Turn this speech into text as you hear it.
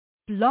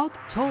Blog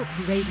Talk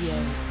Radio.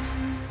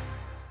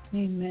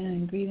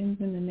 Amen. Greetings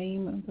in the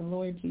name of the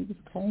Lord Jesus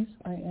Christ.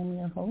 I am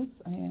your host.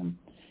 I am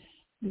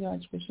the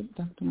Archbishop,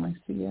 Dr.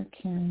 Marcia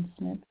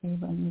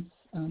Abrams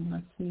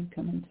Almasi,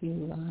 coming to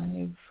you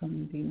live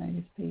from the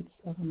United States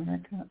of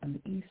America on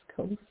the East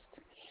Coast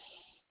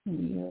in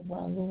the year of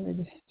our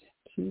Lord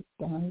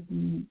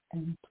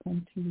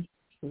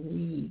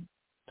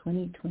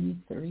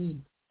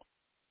 2023.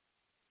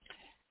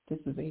 This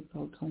is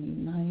April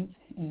 29th,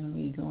 and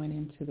we're going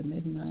into the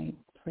midnight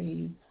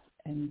praise,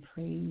 and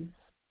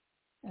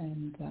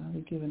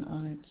we give an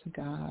honor to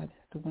God,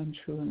 the one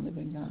true and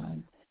living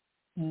God.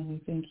 And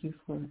we thank you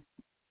for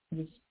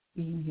just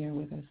being here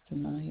with us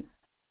tonight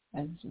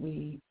as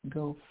we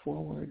go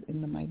forward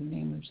in the mighty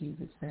name of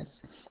Jesus Christ,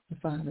 the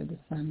Father, the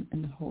Son,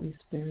 and the Holy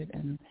Spirit,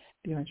 and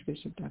the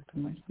Archbishop, Dr.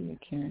 Marcia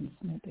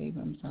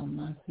Abrams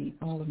Almasi,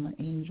 all of my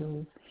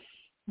angels.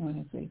 I want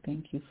to say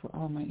thank you for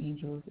all my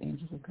angels,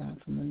 angels of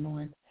God from the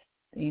north,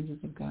 the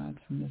angels of God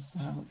from the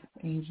south,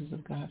 angels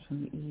of God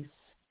from the east,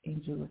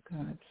 angels of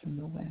God from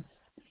the west,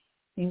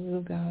 angels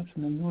of God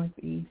from the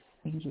northeast,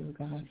 angels of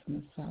God from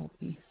the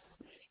southeast.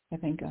 I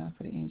thank God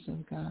for the angels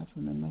of God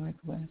from the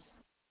northwest.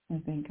 I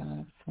thank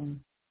God for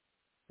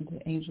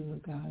the angels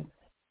of God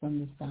from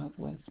the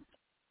southwest.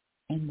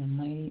 In the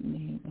mighty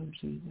name of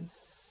Jesus.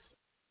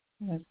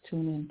 Let's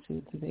tune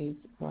into today's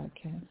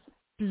broadcast.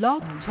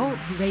 Blog Talk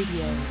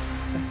Radio.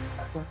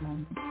 For a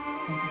moment,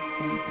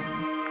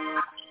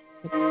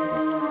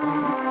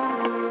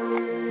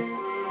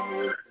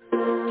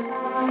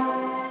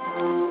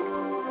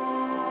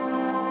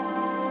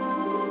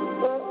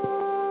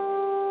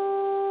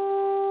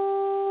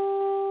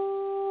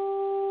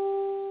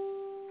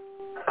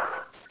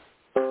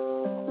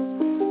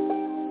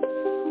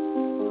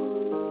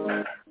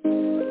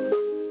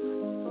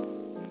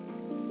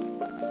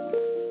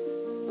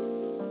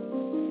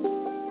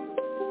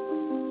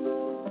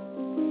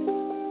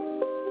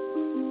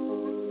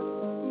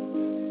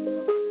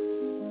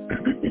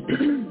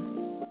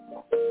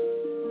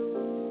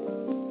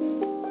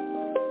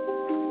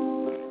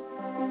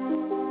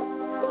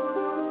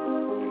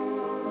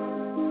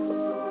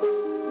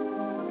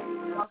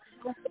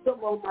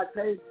 on my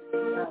page.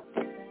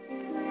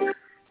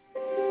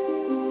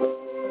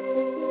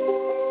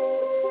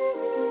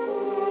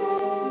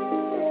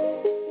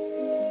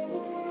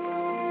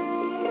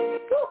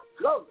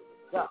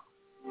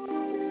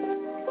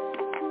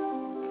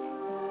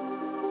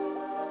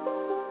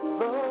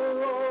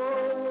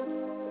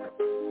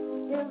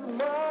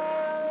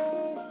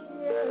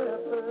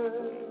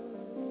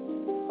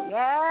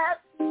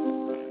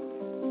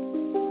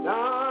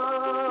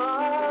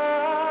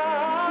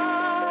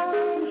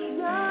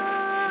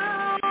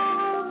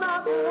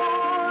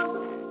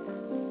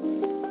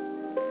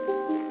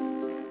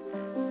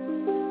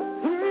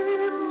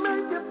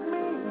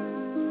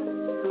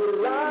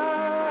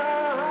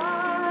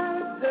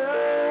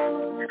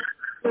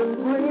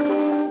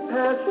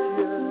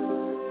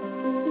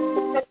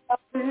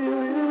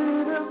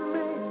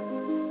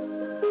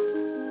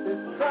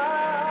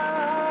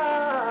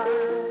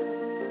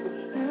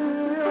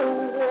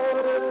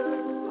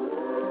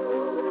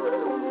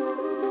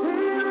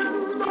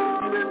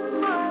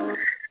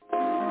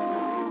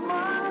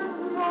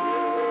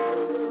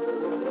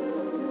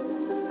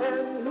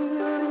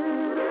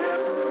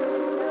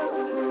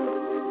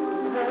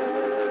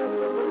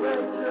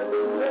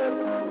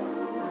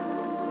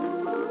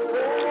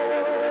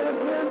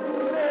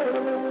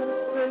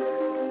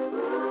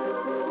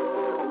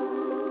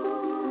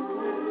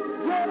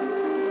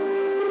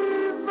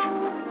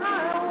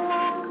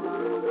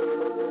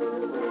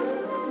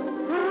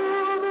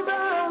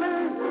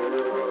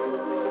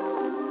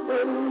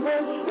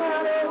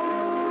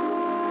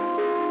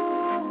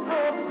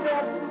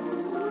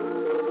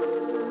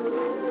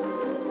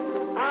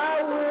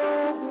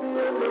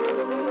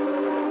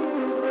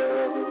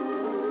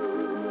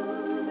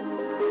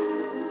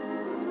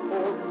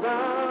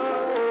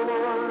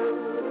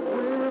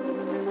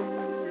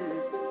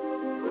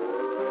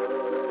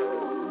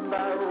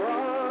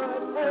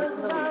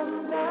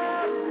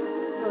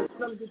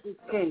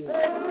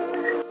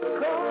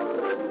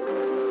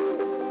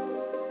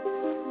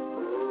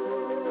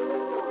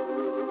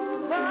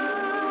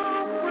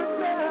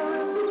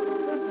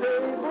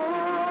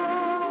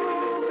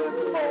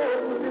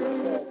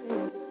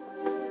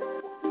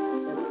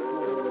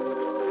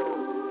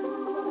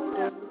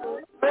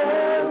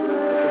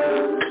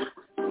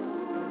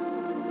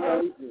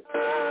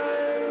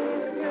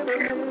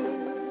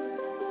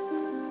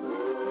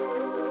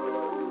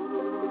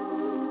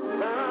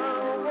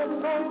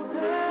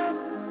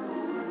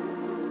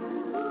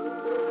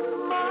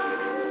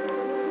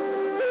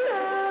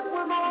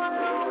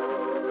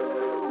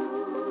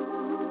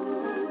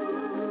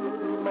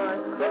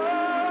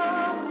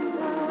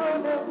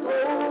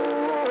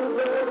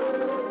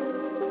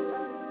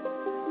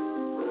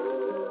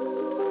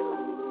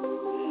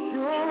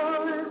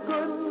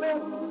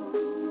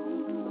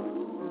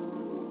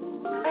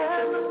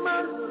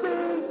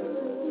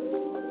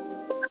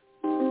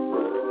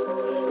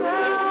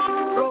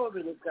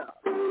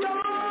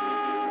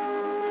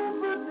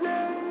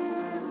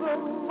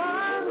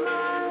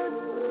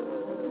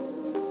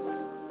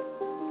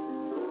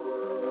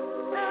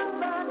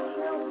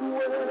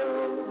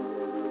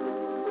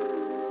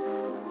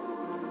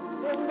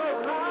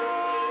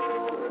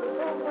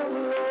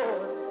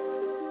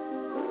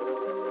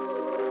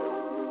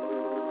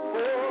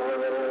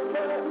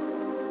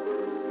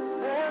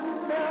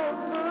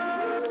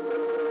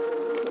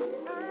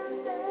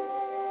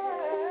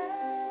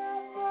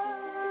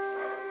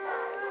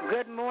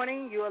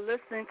 morning. You are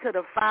listening to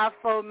the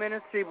Fivefold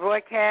Ministry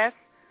broadcast.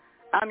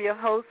 I'm your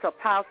host,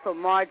 Apostle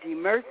Margie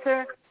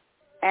Mercer,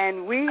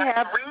 and we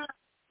have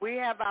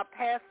our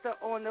pastor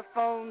on the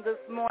phone this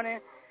morning,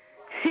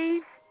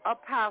 Chief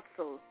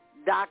Apostle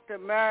Dr.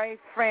 Mary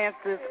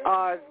Frances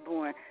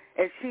Osborne,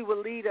 as she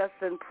will lead us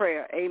in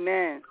prayer.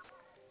 Amen.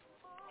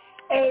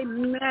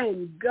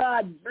 Amen.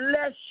 God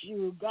bless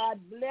you. God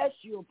bless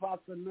you,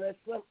 Apostle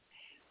Mercer.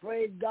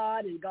 Praise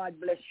God, and God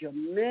bless your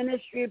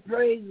ministry.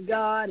 Praise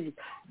God, and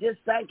just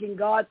thanking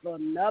God for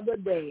another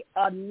day,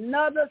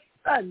 another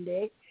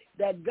Sunday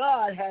that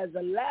God has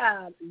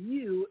allowed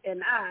you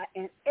and I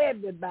and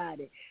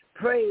everybody,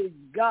 praise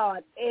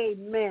God,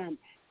 amen,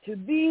 to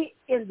be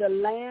in the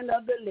land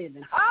of the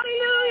living.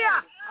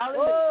 Hallelujah.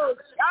 Oh,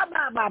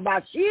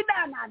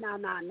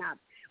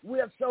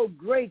 we're so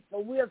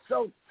grateful. We're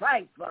so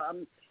thankful.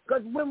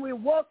 Because when we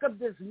woke up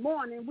this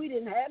morning, we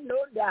didn't have no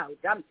doubt.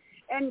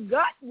 And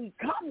God, we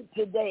come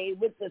today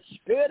with the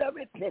spirit of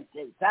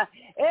repentance.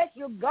 Ask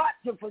you, God,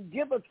 to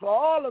forgive us for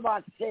all of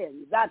our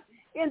sins.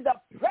 In the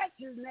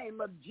precious name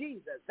of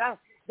Jesus,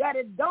 that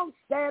it don't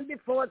stand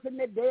before us in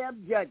the day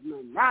of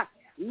judgment.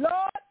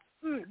 Lord,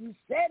 you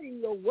said in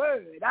your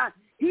word,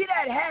 he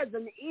that has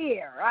an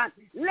ear,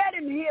 let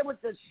him hear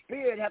what the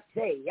Spirit hath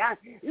say.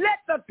 Let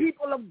the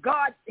people of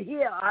God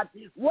hear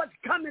what's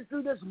coming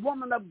through this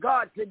woman of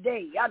God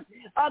today.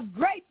 A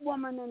great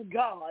woman in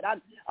God,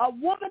 a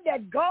woman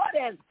that God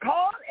has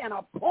called and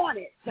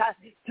appointed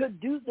to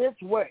do this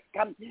work.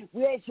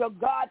 We ask your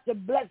God to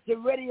bless the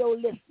radio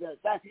listeners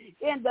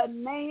in the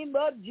name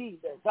of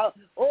Jesus.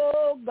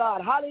 Oh,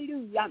 God,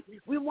 hallelujah.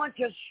 We want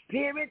your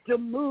Spirit to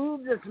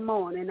move this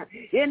morning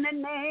in the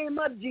name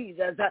of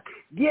Jesus.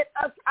 Get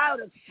us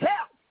out of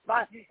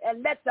self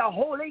and let the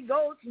Holy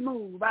Ghost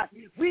move.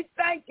 We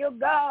thank you,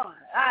 God.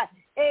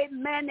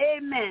 Amen,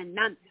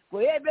 amen.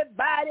 For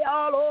everybody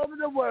all over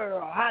the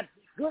world.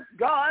 Good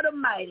God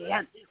Almighty.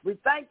 We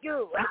thank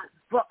you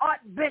for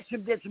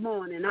Archbishop this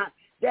morning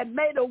that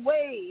made a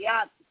way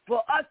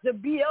for us to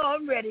be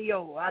on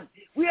radio.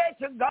 We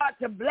ask you, God,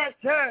 to bless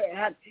her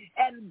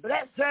and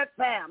bless her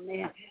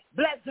family.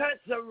 Bless her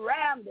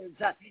surroundings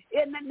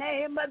in the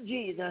name of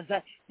Jesus.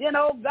 Then,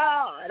 oh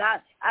God,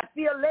 I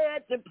feel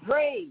led to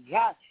pray,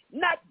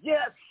 not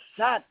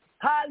just,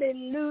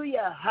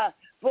 hallelujah,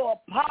 for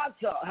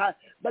Apostle,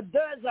 but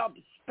there's a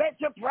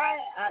special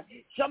prayer.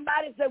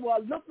 Somebody said,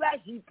 well, look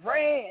like she's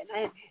praying,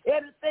 and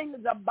everything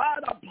is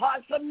about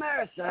Apostle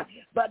Marcia.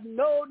 But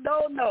no.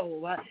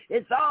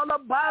 It's all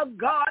about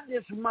God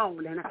this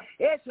morning.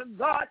 It's for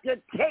God to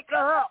take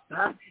her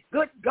up.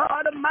 Good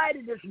God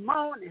Almighty this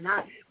morning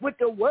with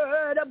the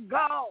word of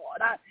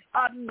God.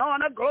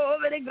 Anoint her,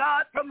 glory to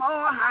God from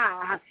on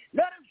high.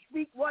 Let her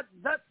speak what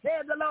thus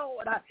said the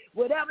Lord.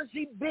 Whatever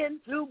she's been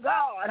through,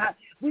 God,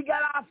 we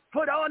got our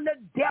foot on the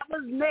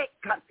devil's neck.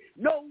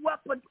 No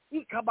weapon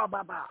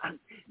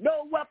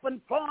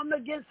formed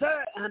against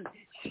her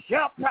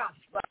shall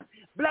prosper.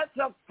 Bless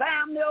her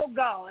family, oh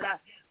God.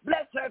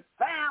 Bless her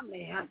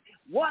family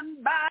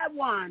one by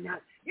one.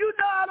 You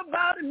know all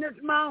about it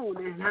this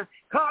morning.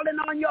 Calling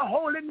on your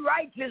holy and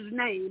righteous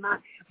name.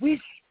 We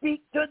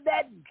speak to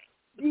that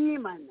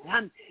demon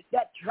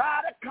that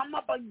try to come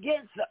up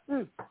against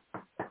her.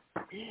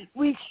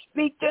 We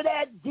speak to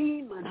that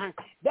demon,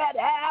 that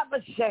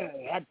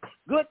adversary,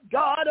 good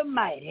God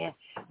Almighty.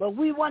 But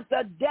we want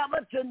the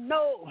devil to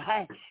know,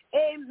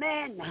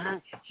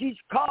 amen, she's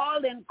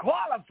called and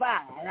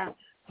qualified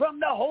from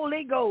the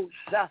Holy Ghost.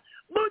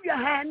 Move your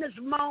hand this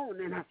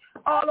morning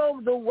all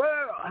over the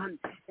world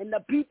and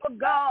the people of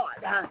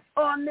God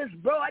on this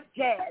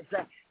broadcast.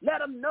 Let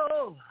them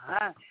know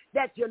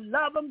that you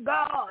love them,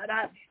 God,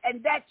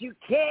 and that you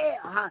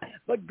care.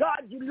 But,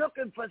 God, you're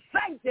looking for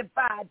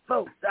sanctified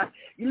folks.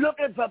 You're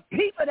looking for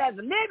people that's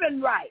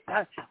living right.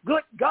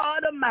 Good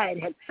God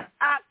Almighty.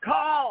 I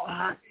call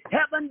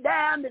heaven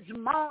down this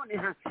morning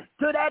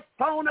to that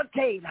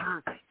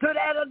fornicator, to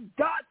that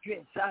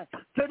adulteress,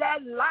 to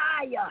that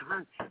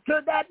liar,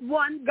 to that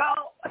one God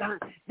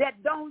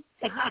that don't,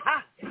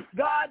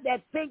 God,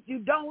 that think you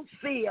don't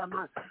see him.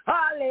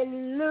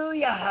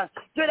 Hallelujah.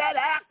 To that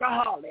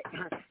alcoholic,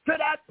 to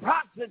that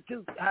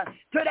prostitute,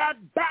 to that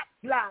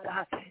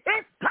backslider.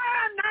 It's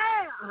time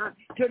now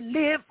to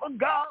live for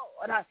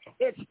God.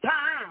 It's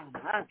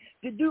time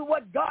to do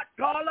what God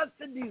called us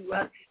to do.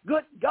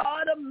 Good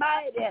God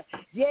Almighty.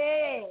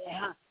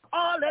 Yeah.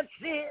 All that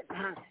sin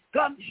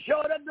comes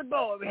short of the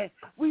glory.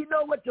 We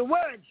know what the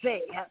word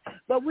says,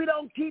 but we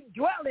don't keep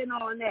dwelling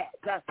on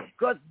that,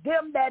 because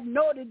them that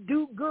know to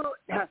do good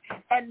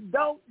and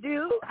don't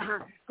do,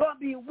 going to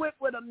be whipped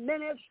with a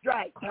many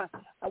stripes.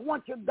 I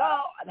want you,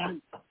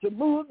 God, to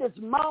move this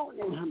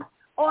morning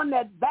on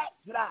that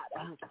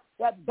backslider,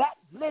 that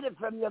backslidden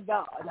from your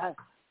God.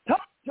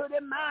 Talk to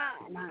their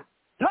mind.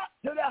 Talk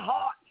to their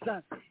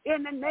hearts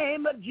in the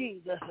name of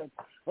Jesus.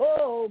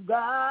 Oh,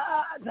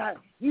 God,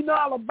 you know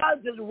all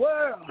about this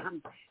world.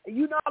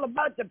 You know all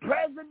about the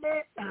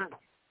president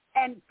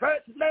and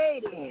first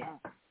lady.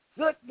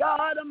 Good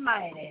God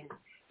Almighty.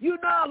 You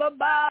know all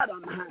about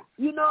them.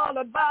 You know all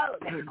about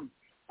them.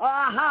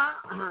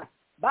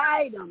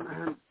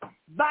 Biden,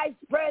 Vice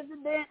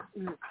President,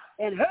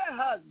 and her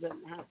husband.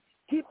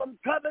 Keep them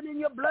covered in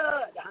your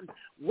blood.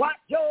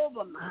 Watch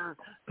over them.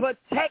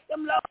 Protect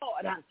them,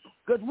 Lord,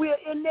 because we're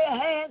in their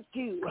hands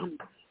too.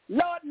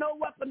 Lord, no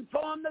weapon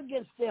formed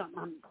against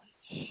them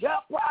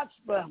shall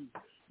prosper.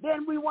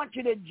 Then we want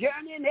you to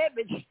journey in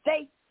every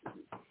state,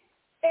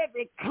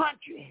 every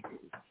country,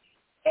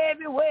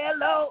 everywhere,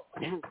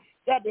 Lord,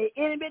 that the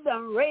enemy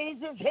done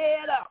raised his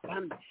head up.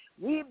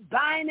 We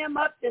bind him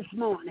up this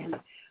morning.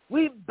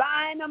 We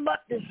bind them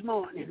up this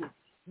morning.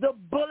 The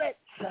bullets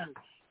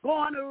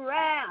going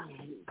around,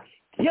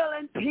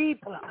 killing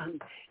people,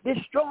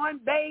 destroying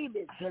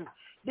babies,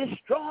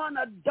 destroying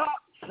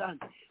adults.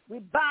 We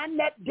bind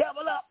that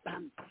devil up,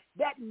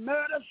 that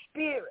murder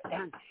spirit,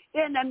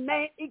 in the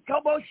name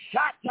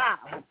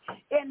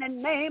in the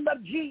name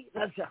of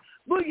Jesus.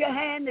 Move your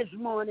hand this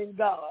morning,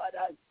 God.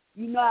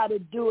 You know how to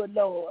do it,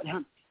 Lord.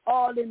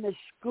 All in the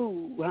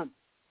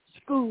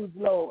schools,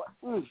 Lord.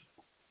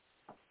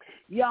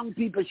 Young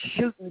people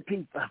shooting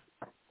people.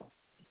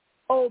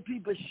 Old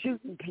people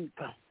shooting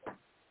people.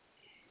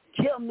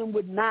 Killing them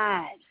with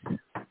knives.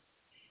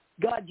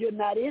 God, you're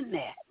not in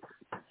that.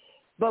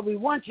 But we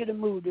want you to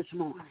move this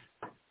morning.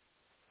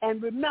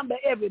 And remember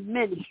every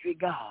ministry,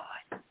 God.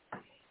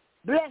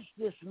 Bless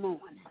this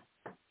morning.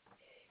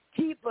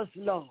 Keep us,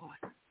 Lord.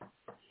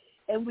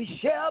 And we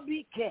shall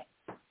be kept.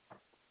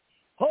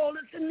 Hold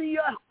us into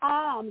your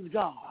arms,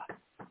 God.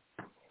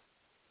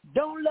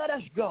 Don't let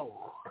us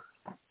go.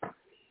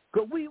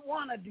 Because we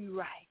want to do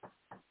right.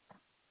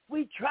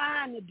 We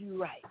trying to do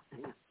right.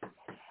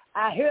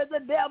 I hear the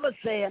devil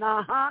saying,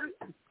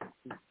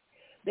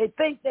 they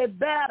think they're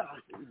better.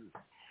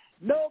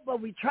 No, but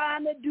we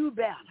trying to do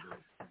better.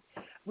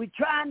 We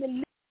trying to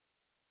live.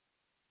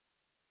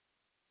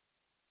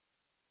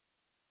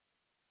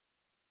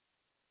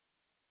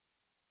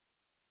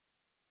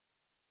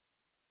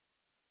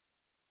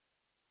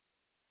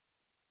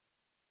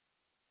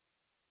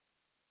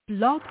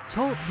 Blog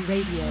Talk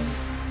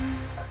Radio.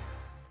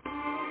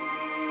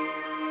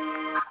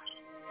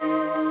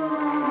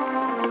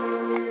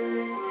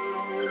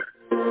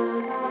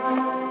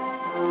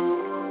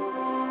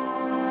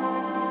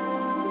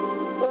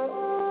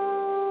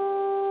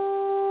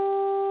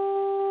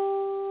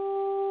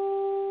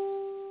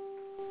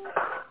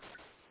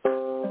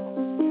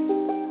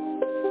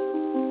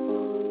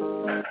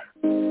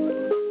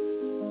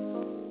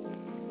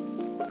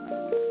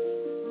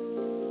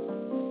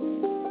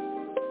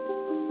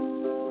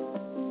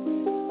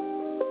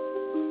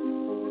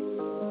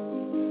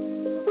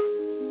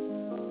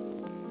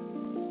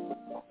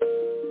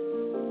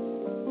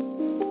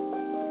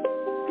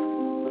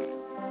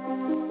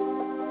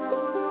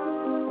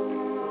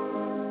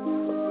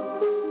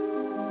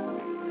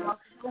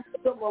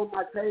 On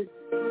my page.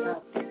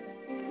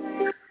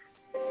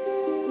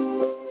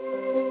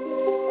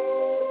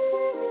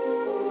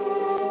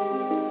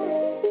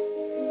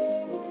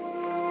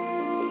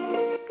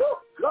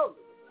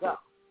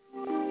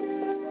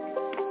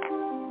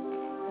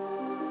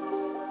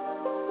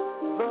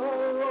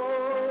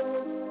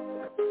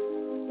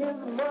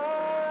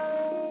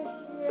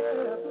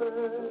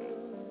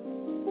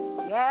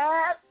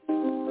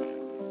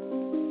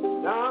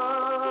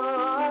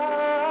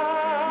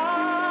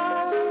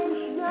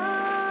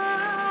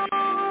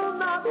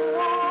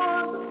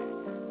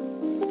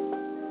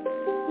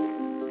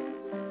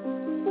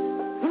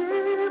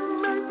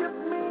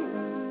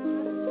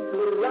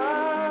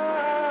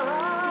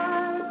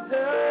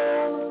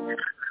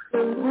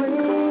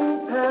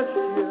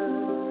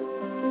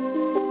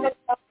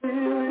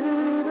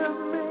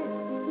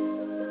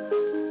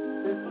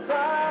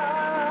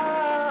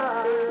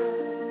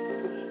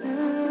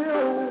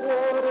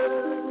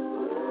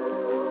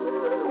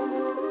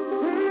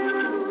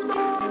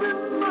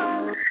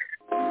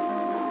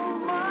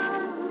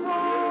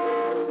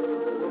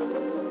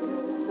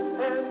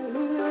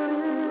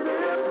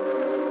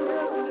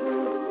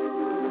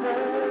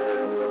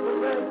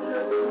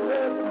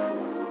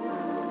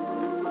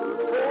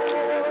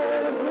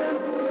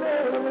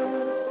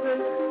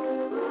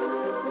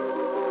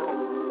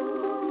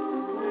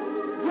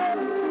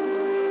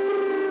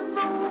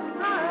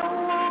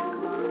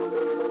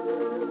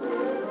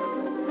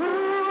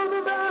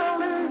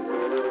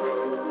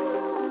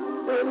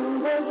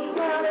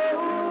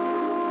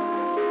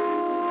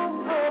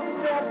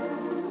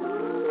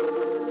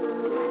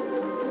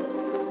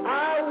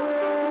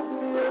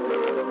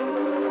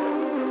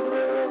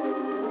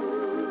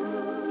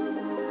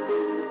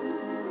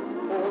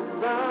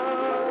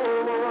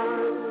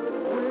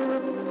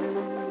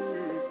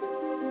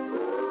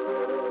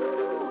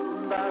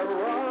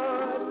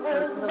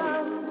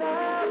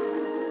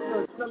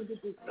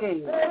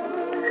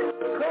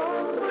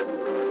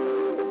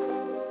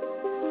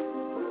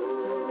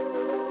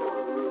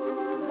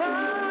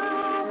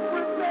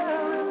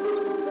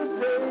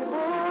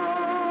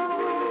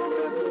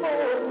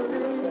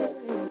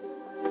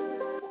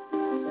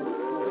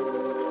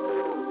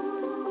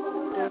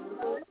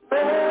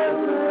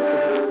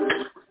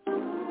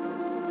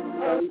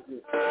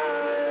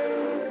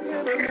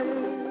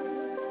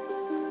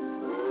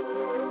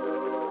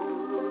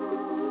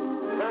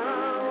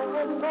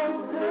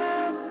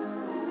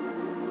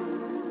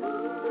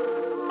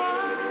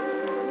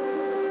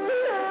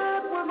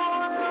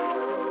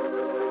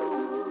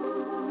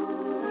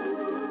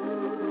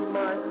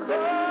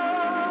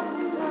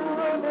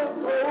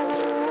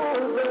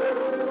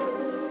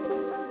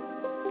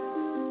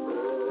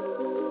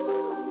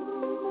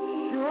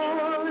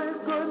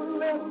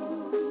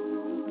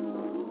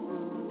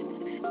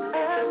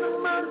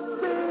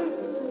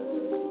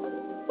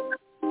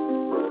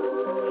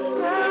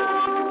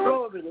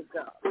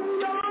 up.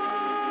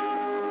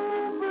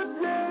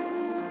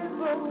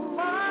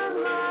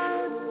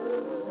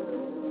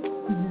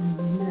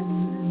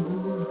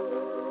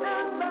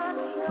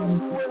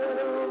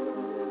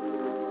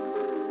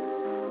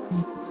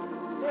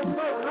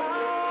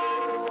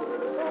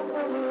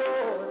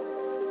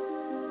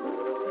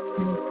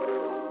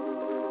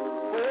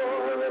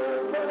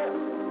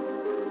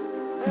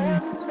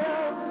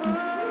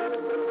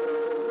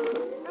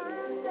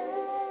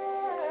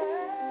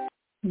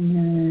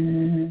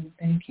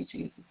 Thank you,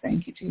 Jesus.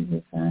 Thank you,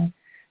 Jesus.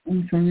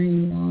 I'm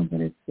trying, y'all,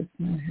 but it's just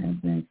not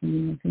happening for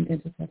me. I think I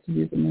just have to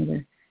use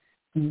another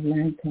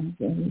laptop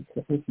to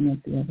open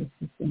up the other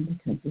system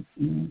because it's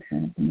not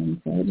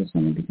happening. So I just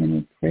want to begin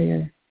with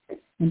prayer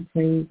and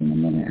praise, and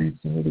I'm going to ask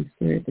the Holy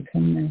Spirit to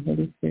come now,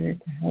 Holy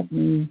Spirit, to help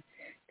me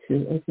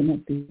to open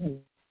up the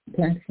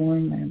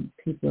platform and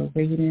people are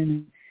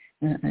waiting.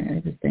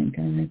 I just thank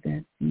God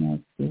that, the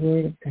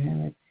Word of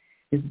God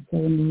is so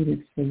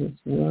needed for this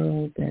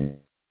world, that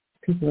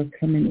people are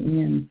coming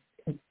in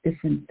at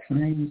different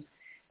times.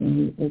 When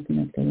we open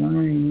up the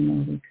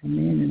line, they come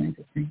in, and I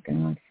just thank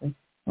God for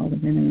all the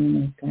men and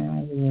women of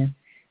God who are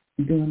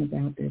doing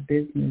about their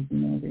business.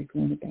 They're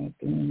going about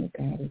doing what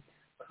God has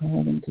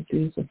called them to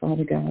do. So,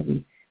 Father God,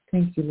 we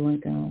thank you,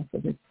 Lord God, for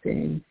this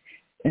day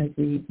as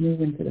we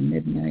move into the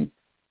midnight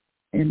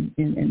and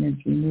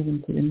as we move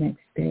into the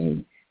next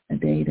day, a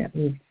day that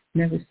we've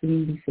never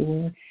seen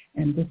before,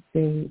 and this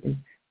day is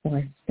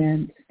far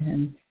spent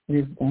and it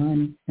is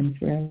gone and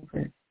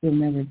forever will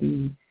never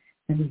be.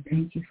 And we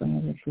thank you,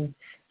 Father, for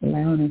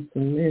allowing us to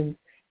live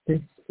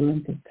this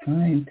length of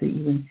time, to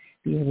even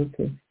be able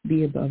to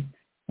be above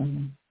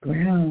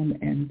ground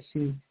and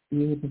to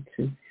be able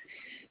to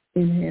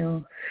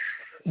inhale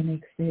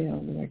and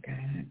exhale, Lord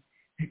God.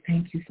 I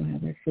thank you,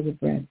 Father, for the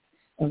breath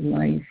of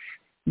life.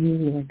 You,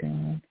 Lord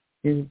God,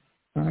 is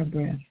our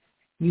breath.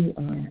 You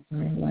are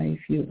our life.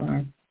 You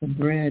are the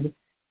bread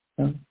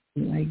of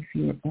life.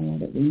 You are all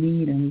that we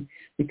need. And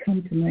we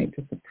come tonight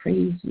just to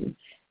praise you,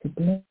 to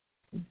bless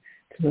you,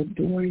 to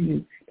adore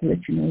you, to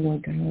let you know,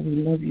 Lord God, we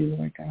love you,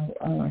 Lord God, with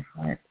all our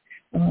heart,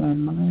 all our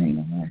mind,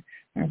 all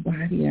our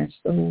body, our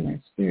soul, our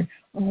spirit,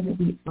 all that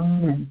we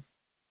are,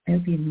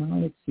 every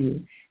molecule,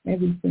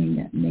 everything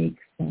that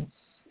makes us,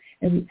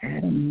 every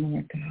atom,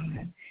 Lord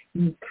God.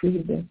 You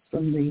created us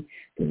from the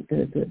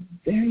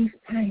very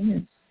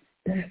finest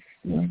dust,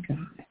 Lord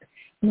God.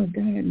 Lord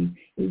God,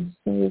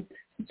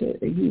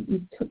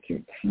 you took your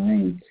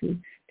time to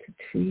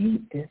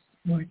create this,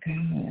 Lord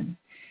God.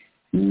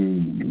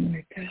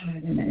 Lord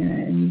God,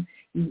 and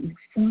you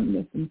formed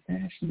us and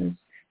fashioned us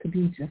to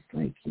be just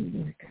like you,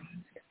 Lord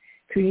God.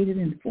 Created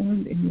and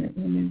formed in your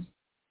image,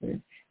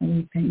 Lord, and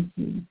we thank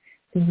you.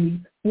 So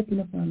we open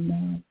up our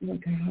mouth,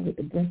 Lord God, with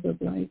the breath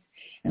of life,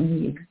 and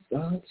we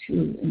exalt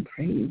you in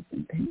praise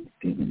and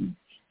thanksgiving.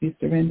 We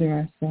surrender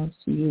ourselves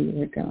to you,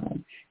 Lord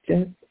God,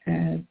 just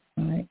as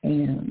I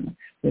am,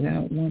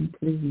 without one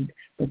plea,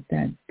 but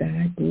that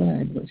thy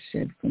blood was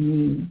shed for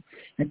me.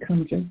 I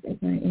come just as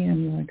I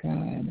am, Lord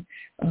God.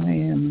 I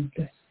am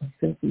just a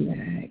filthy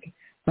rag,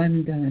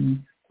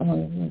 undone.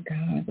 Oh, Lord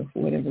God, but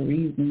for whatever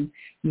reason,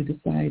 you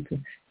decide to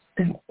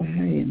stop by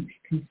and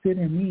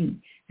consider me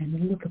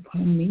and look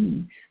upon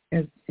me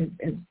as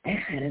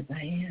bad as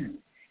I am,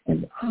 as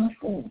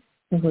awful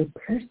of a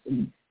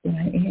person that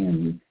I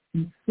am.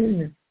 You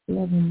consider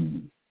loving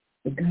me.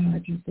 But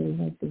God, you so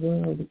loved the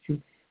world that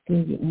you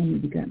gave your only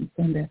begotten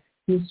Son, that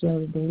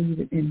whosoever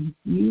believeth in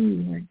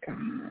you, Lord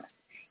God,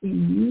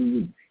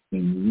 in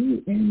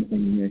you, and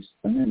in your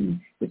Son,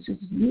 which is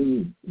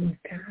you, Lord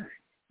God,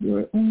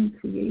 your own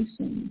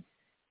creation.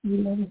 You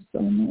love us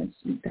so much.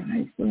 You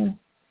died for us,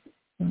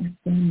 our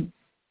sins.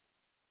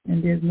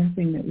 And there's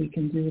nothing that we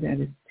can do that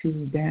is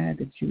too bad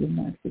that you will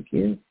not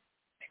forgive.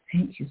 I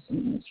thank you so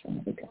much,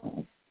 Father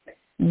God.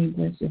 And we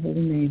bless your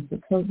holy name. So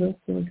cover us,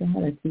 Lord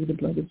God. I plead the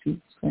blood of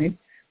Jesus Christ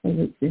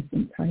over this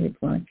entire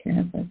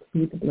broadcast. I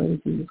plead the blood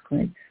of Jesus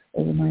Christ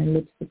over my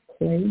lips of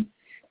clay.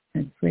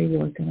 I pray,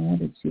 Lord God,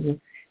 that you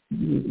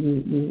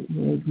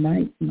will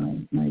ignite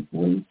my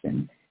voice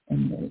and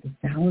the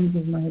sounds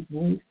of my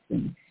voice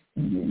and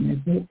the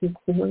vocal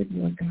cord,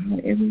 Lord God,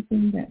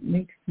 everything that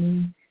makes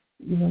me,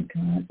 Lord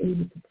God,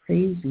 able to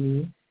praise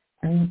you.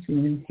 I want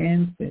you to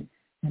enhance it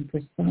and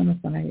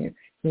personify it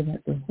so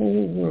that the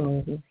whole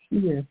world will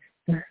hear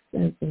thus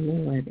says the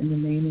Lord, in the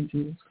name of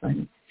Jesus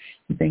Christ.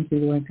 We thank you,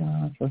 Lord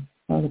God, for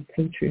all the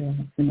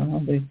patriarchs and all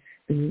the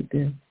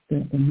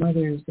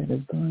mothers that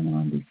have gone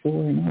on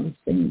before and all the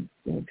saints,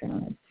 Lord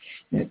God,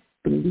 that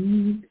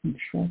believe and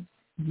trust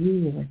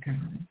you, Lord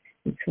God.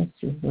 We trust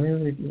your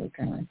word, Lord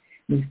God.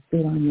 We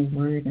stood on your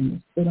word and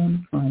we stood on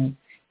the promise,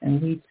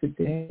 and we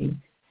today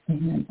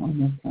stand on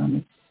your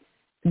promise.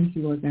 Thank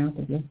you, Lord God,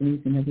 for blessing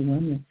each and every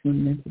one that's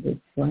tuning into this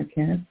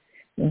broadcast.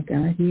 Lord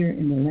God, here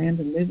in the land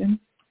of living,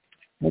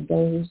 for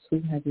those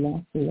who have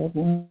lost a loved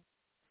one,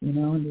 in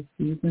this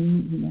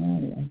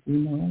season, as we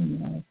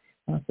know,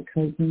 I lost a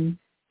cousin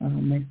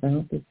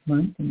myself this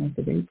month, the month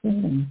of April,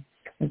 and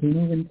as we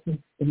move into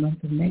the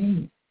month of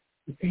May,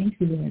 we thank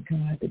you, Lord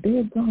God, that they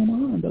have gone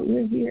on, but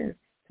we're here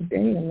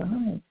today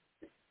alive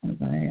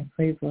I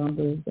pray for all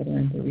those that are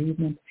in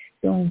bereavement.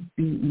 Don't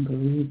be in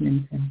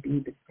bereavement and be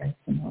depressed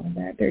and all of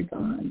that. They're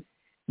gone.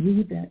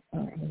 You that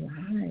are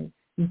alive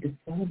need to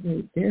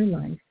celebrate their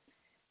life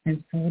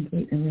and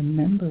celebrate and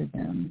remember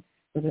them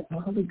for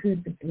all the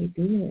good that they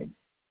did.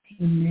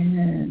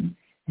 Amen.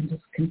 And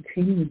just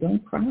continue.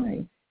 Don't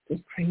cry.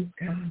 Just praise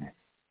God.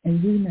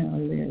 And you now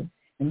live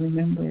and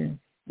remember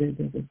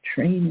the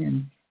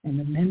training and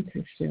the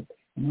mentorship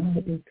and all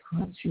that they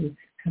taught you,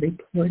 how they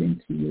poured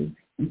into you,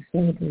 and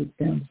celebrate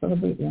them.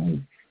 Celebrate life.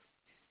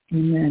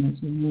 Amen.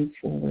 As we move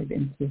forward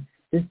into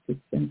this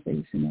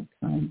dispensation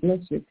of time. Bless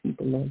your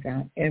people, Lord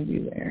God,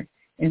 everywhere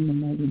in the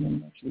mighty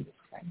name of Jesus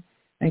Christ.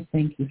 I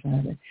thank you,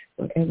 Father,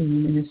 for every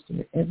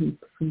minister, every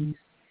priest,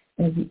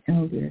 every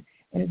elder,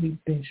 every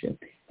bishop,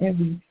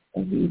 every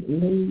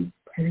lay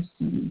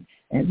person,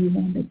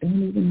 everyone that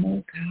don't even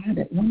know God,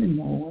 that want to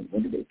know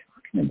what are they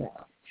talking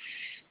about.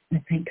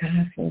 I thank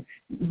God for,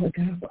 Lord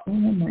God, for all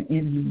my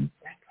enemies.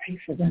 I pray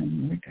for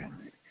them, Lord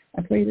God.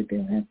 I pray that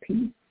they'll have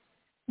peace,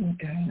 Lord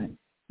God.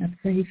 I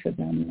pray for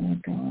them,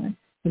 Lord God,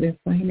 for their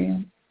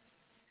finance.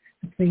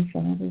 I pray,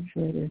 Father,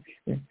 for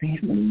their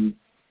families,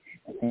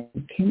 their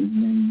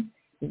kinsmen,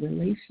 the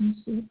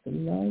relationship, the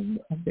love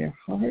of their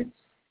hearts,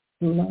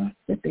 the loss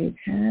that they've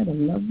had, a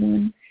loved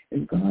one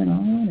has gone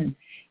on,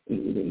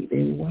 and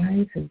their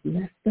wife has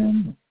left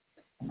them,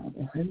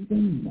 the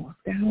husband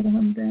walked out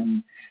on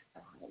them.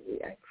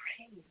 I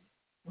pray,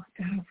 Lord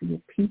God, for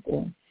your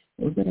people,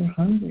 those that are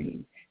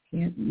hungry. They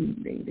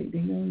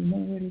don't know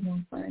where they're going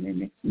to find their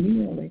next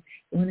meal. They're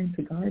going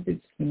into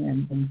garbage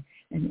cans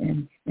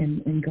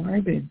and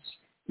garbage,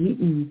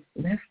 eating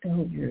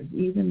leftovers,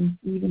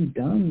 even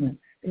dung.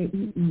 They're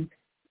eating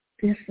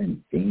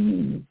different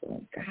things.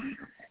 Oh, God.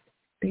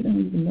 They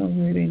don't even know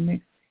where their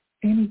next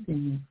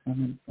anything is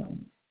coming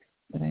from.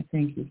 But I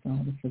thank you,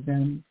 Father, for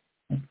them.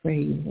 I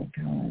pray, Lord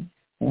God,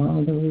 for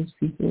all those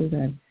people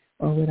that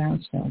are without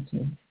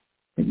shelter.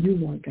 But you,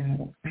 Lord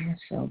God, are our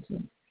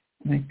shelter.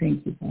 And I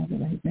thank you, Father,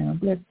 right now.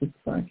 Bless this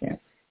podcast.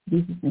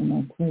 In Jesus' name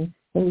I pray.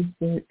 Holy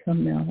Spirit,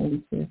 come now,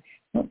 Holy Spirit.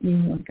 Help me,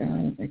 Lord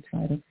God, as I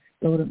try to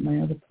load up my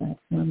other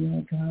platform,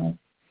 Lord God,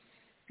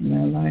 and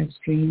our live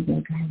stream,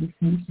 Lord God. We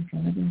thank you,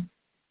 Father.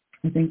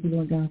 I thank you,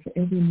 Lord God, for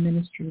every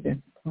ministry that's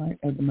part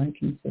of the My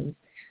King Service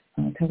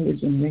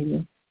television,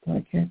 radio,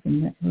 broadcast,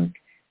 and network.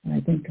 And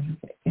I thank God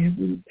for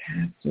every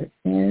pastor,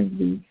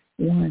 every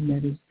one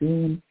that is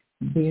doing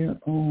their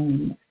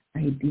own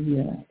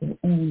idea, their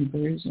own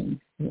version,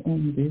 their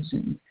own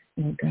vision,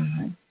 Lord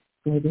God,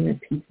 for their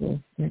people,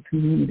 their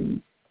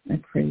community.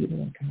 I pray,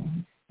 Lord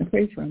God. I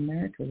pray for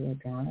America,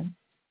 Lord God.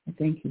 I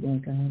thank you,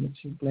 Lord God, that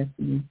you bless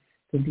me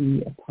to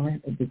be a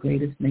part of the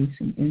greatest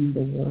nation in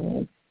the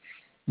world.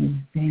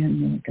 And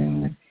stand, Lord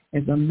God,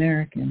 as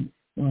American,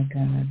 Lord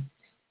God.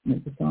 As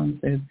the song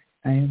says,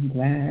 I am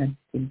glad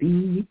to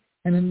be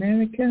an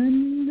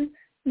American,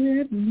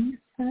 where at least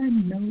I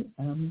know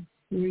I'm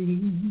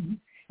free.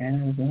 And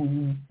I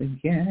won't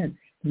forget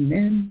the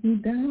men who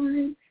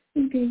died,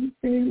 who gave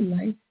their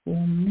life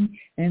for me.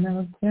 And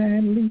I'll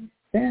gladly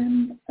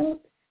stand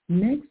up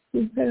next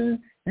to her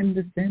and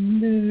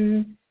defend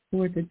her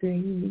for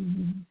today.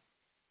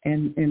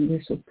 And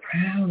we're so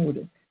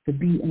proud to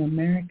be an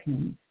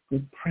American.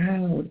 We're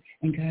proud,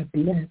 and God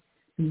bless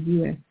the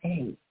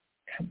USA.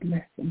 God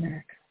bless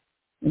America.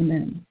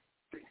 Amen.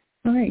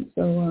 All right,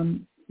 so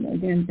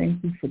again,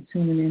 thank you for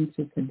tuning in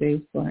to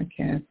today's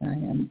broadcast.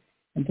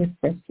 I get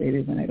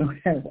frustrated when I don't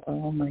have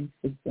all my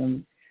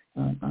systems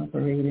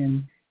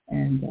operating,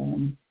 and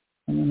I'm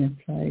going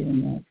to try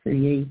and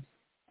create,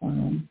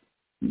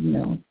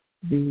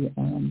 the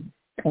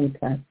other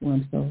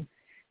platform. So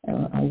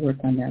I'll work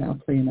on that. I'll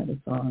play another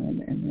song,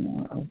 and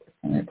then I'll work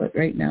on it. But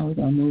right now we're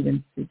going to move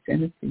into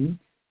Genesis.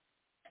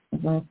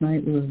 Last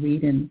night we were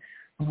reading,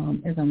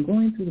 as I'm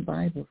going through the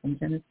Bible from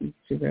Genesis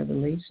to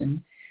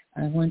Revelation,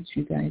 I want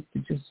you guys to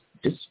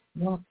just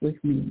walk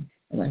with me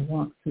as I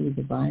walk through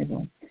the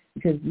Bible,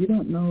 because you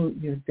don't know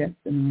your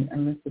destiny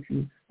unless if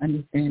you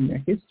understand your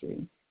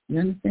history. You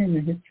understand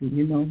your history,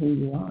 you know who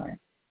you are.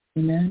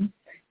 Amen?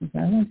 And so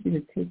I want you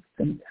to take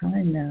some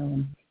time now,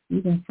 and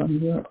even from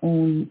your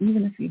own,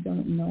 even if you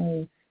don't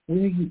know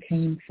where you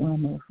came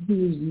from or who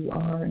you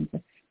are, and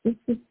so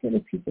just get a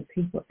piece of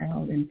paper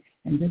out and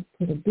just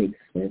put a big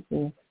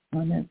circle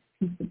on that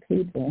piece of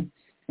paper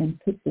and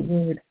put the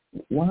word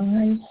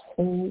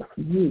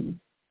Y-O-U,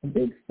 a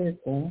big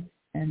circle,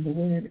 and the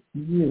word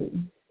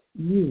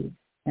you,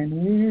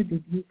 and where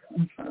did you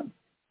come from?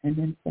 And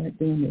then start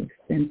doing the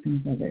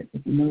extensions of it.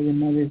 If you know your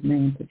mother's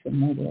name, put your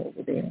mother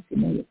over there. If you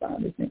know your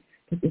father's name,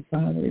 put your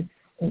father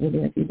over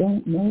there. If you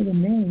don't know the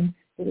name,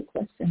 put a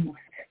question mark.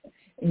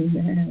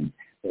 Amen.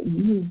 But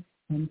you,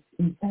 and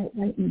start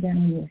writing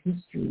down your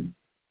history,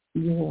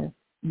 your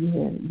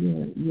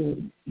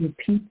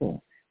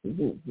people.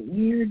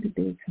 Where did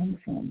they come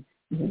from?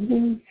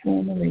 Who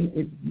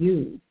formulated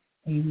you?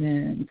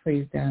 Amen.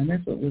 Praise God. And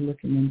that's what we're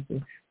looking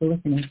into. We're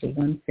looking into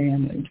one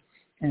family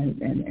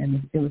and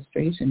the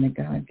illustration that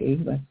God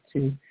gave us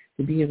to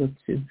be able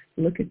to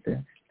look at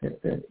the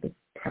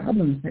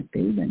problems that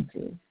they went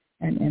through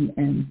And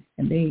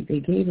they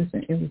gave us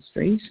an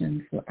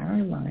illustration for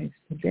our lives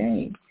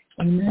today.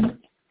 Amen.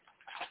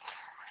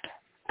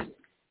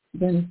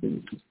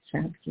 Genesis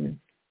chapter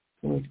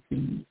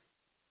 14.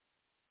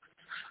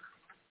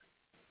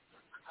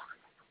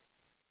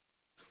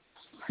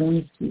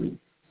 Genesis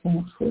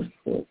chapter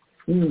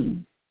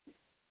 14.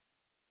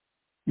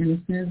 And it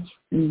says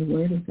in the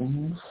Word of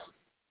God,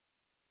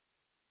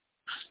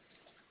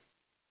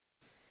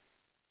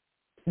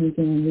 and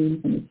again I'm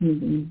reading from the King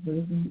James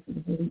Version of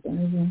the Holy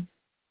Bible.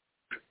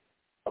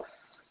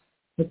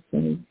 It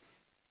says,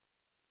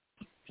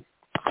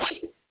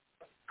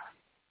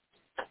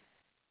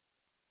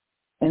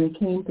 and it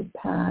came to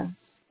pass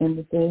in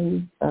the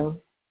days of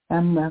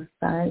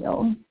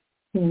Amraphel,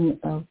 king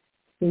of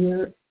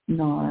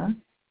Shinar,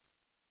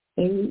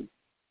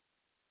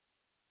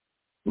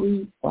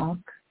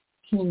 Rewach,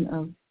 king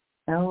of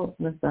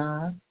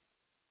El-Lazar,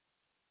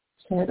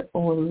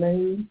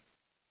 Chedorlaomer,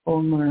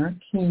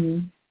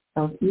 king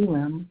of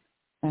Elam,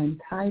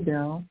 and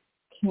Tidal,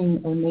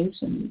 king of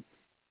nations,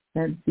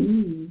 that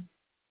these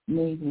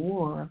made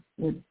war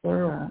with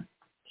Bera,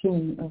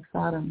 king of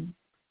Sodom,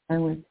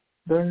 and with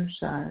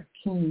Bershar,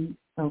 king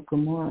of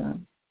Gomorrah,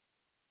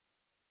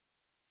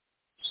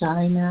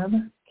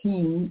 Shinab,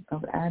 king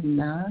of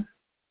Adnah,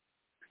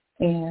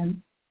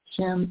 and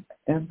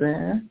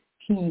Shem-Eber,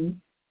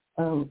 king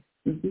of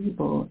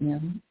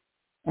Zeboim,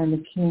 and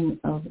the king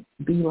of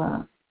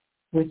Bela,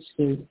 which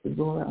is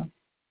Zorah.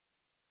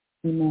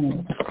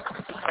 Amen.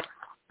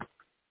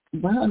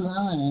 Bottom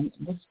line,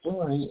 this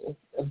story is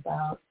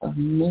about a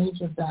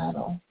major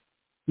battle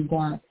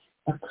that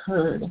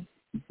occurred,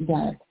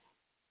 that,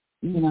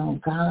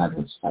 God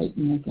was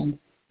fighting against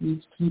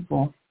these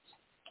people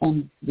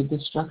and the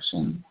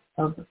destruction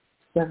of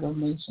several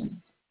nations,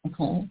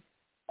 okay?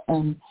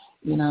 And,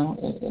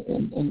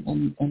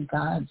 and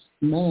God's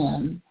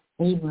man,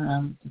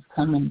 Abrams, is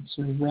coming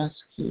to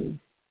rescue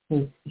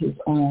his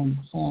own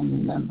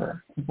family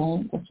member,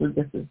 okay? That's what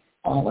this is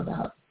all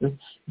about, the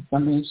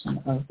summation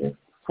of this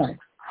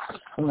text.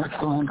 So let's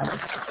go on back.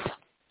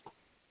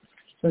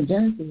 So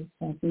Genesis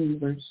 14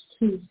 verse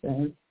 2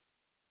 says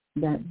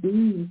that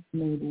these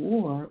made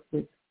war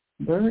with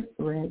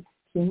Bereshit,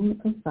 king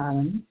of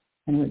Sodom,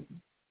 and with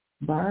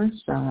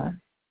Bershar,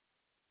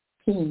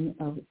 king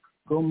of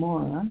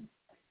Gomorrah,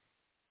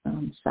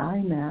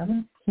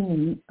 Shinab,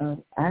 king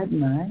of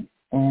Adnah,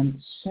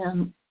 and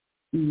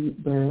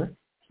Shem-Eber,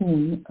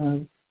 king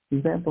of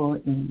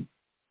Zeboim,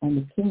 and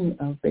the king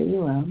of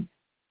Balaam,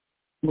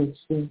 which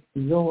is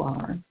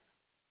Zoar.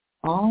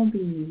 All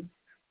these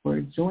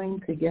were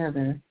joined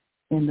together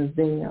in the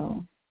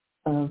vale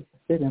of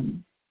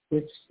Siddim,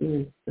 which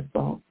is the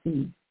Salt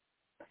Sea.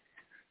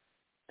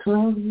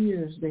 12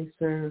 years they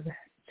served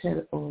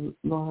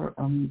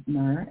Chedorlaomer,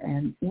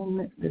 and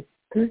in the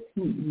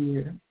 13th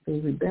year they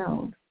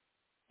rebelled.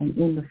 And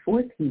in the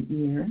 14th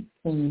year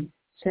came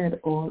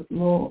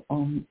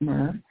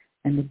Chedorlaomer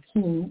and the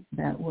king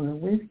that were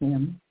with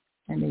him,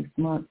 and they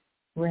smote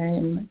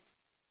Ram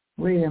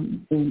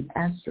in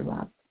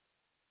Ashtaroth,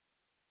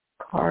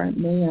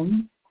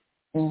 Karnaim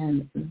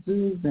and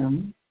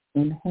Zuzim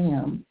in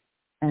Ham,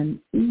 and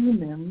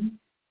Elam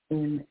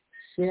in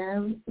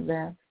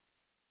Shevath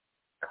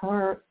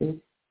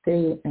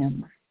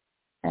Karitaim,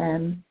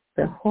 and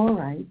the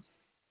Horites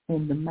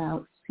in the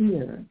Mount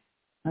Seir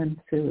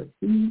unto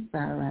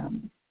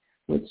Ephraim,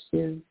 which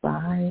is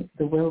by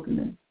the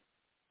wilderness.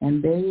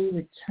 And they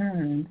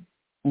returned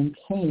and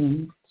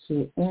came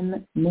to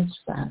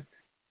En-Mishpat,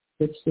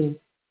 which is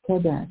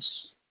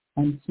Kadesh,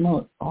 and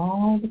smote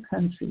all the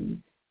countries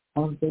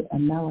of the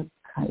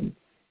Amalekites,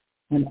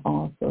 and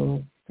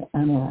also the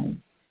Amorites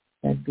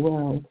that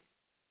dwelled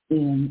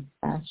in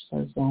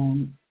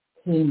Ashazon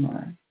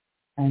Tamar.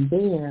 And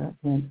there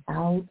went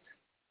out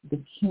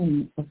the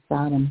king of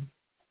Sodom,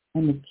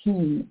 and the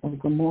king of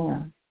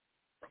Gomorrah,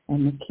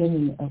 and the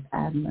king of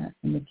Adnah,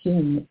 and the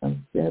king of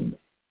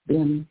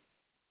Zebim,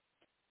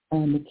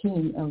 and the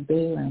king of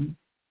Balaam,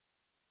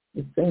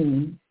 the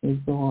same is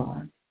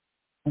Zoar.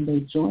 And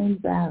they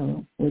joined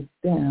battle with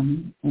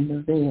them in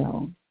the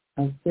vale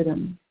of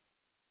Siddim,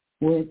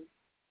 with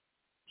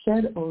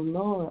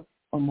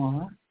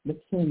Chedorlaomer, the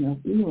king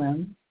of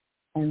Elam,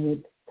 and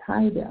with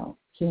Tidal,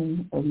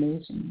 king of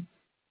nations,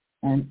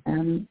 and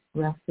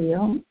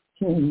Amraphel,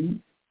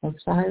 king of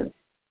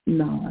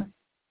Shinar,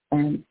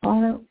 and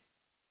Archbishop,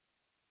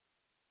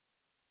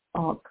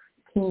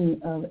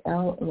 king of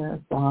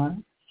El-Lazar,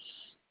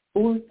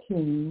 4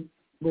 kings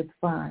with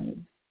 5,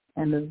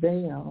 and the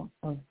vale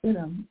of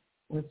Siddim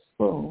was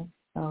full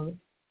of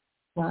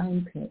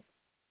lime pits,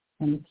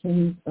 and the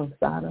kings of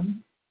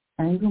Sodom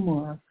and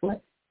Gomorrah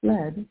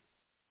fled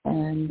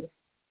and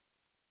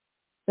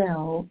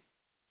fell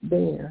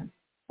there,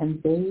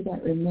 and they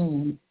that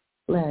remained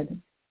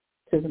fled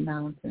to the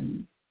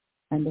mountains,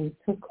 and they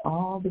took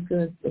all the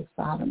goods of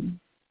Sodom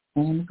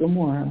and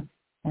Gomorrah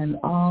and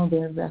all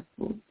their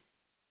vessels,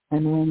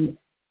 and went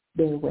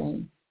their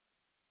way.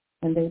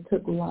 And they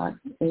took Lot,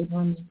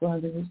 Abrams'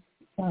 brother's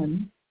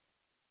son,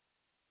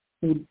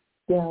 who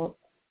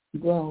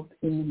dwelt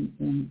in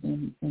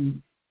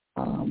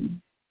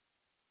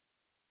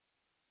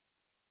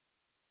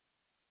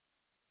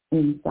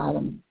in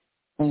Sodom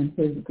and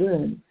his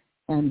goods,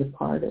 and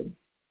departed.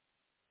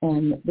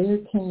 And there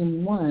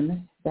came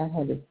one that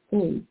had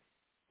escaped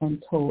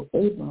and told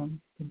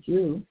Abram, the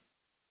Jew,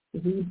 the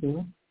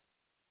Hebrew,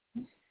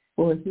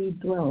 for he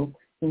dwelt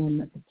in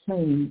the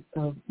plains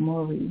of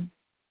Moreh,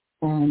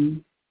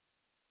 and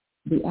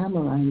the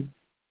Amorite,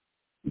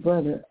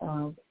 brother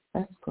of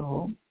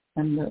Eshcol,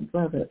 and the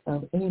brother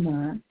of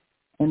Anar,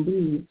 and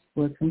these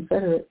were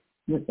confederate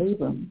with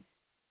Abram.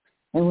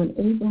 And when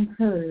Abram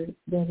heard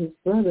that his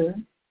brother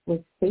was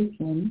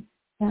taken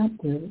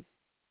captive,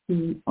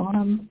 he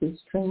armed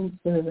his trained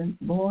servant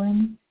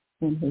born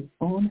in his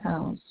own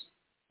house,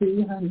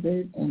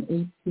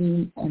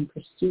 318, and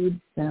pursued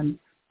them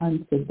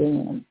unto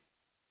Dan.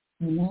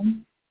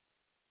 Amen.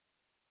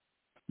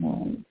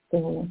 And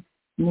so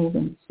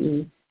moving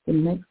to the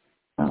next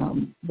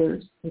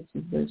verse, which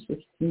is verse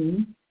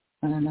 15,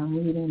 and I'm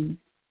reading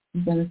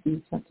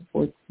Genesis chapter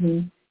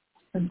 14.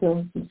 And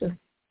those who just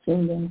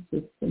tuned in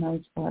to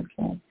tonight's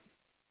podcast.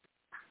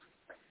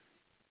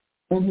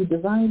 And he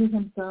divided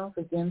himself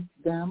against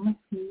them,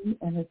 he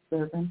and his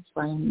servants,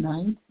 by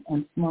night,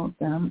 and smote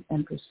them,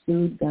 and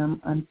pursued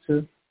them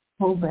unto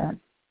Hobah,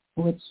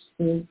 which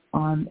is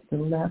on the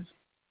left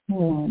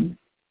hand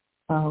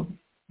of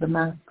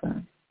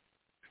Damascus.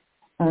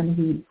 And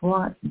he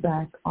brought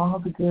back all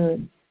the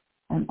goods,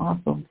 and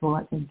also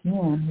brought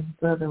again his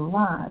brother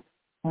Lot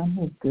and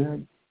his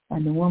goods,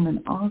 and the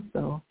woman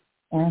also,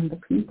 and the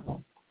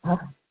people.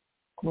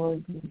 Glory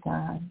be to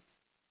God.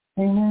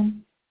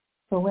 Amen.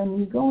 So when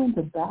you go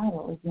into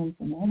battle against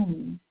an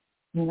enemy,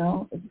 you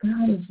know, if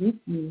God is with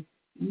you,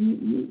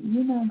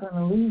 you're not going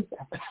to lose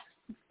that.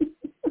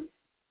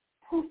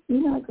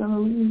 You're not going to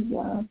lose,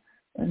 y'all.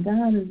 And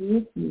God is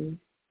with you.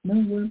 No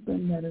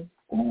weapon that is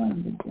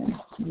formed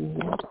against you.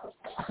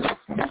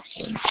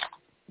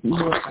 You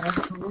are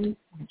absolute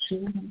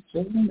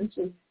children. This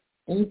is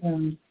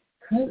Abram's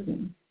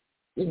cousin,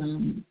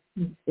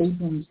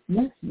 Abram's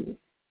nephew,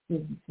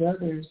 his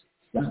brother's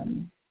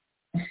son.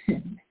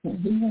 And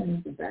he went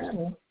into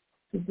battle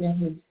to get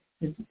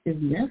his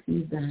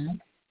nephew back.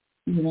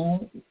 You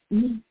know,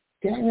 he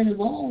got rid of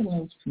all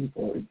those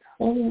people. He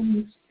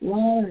totally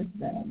slaughtered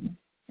them.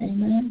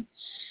 Amen.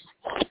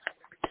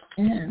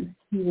 And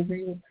he was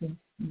able to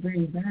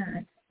bring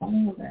back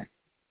all that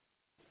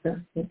stuff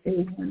that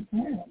Abraham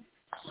had.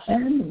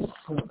 And he was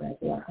pulled back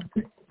Lot.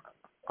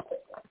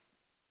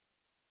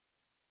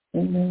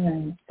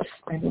 Amen.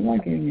 I don't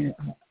want to give you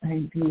an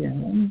idea.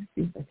 Let me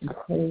see if I can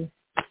play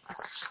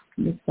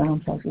this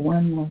soundtrack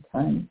one more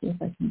time. See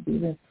if I can do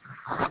this.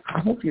 I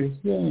hope you're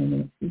hearing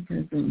it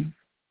because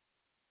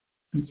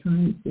I'm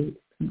trying to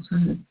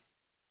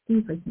see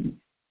if I can.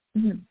 I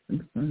have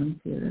some songs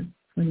here.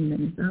 20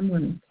 minutes. I'm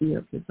going to see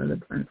up this other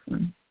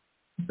platform.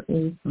 It's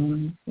old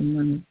songs from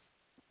one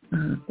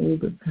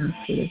older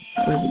pastor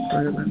that's really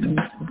part of our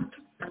ministry.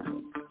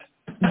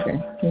 Okay,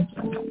 thank you.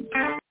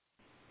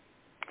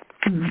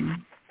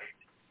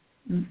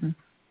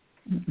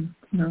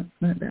 No,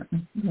 not that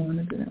one. I don't want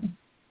to do that one.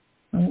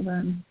 Hold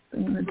on.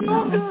 Don't want to do that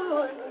one.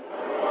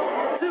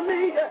 To me.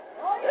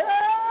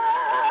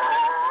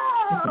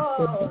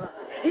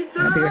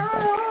 I'll be right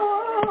back.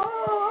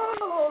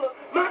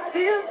 My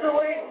tears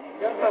away.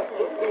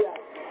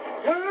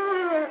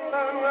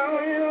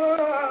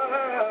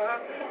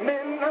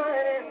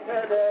 Midnight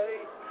and today.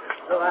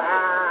 So I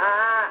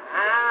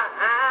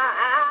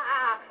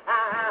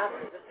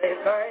say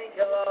thank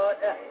you, Lord.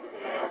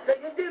 Say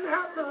you didn't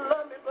have to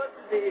love me, but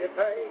you did.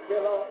 Thank you,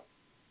 Lord.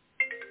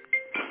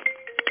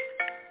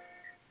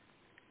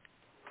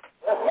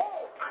 I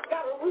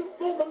got a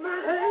roof over my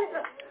head.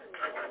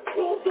 I got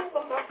clothes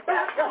over my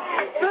back.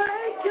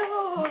 Thank you,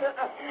 Lord.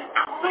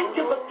 Thank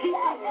you for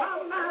keeping my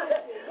mind.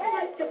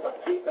 Thank you for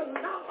keeping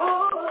my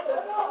heart.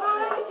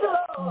 Thank you,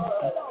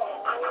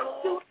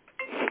 Lord.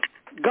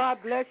 God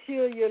bless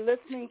you. You're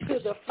listening to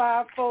the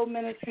Fivefold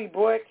Ministry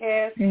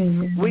broadcast.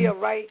 Amen. We are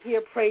right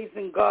here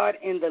praising God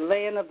in the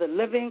land of the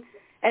living.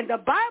 And the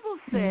Bible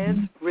says,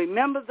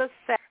 remember the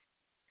Sabbath.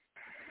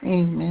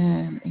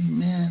 Amen.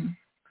 Amen.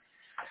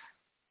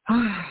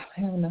 I'm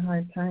having a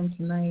hard time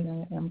tonight.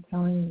 I'm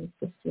telling you,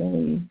 it's just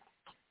really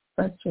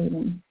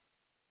frustrating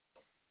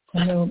a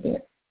little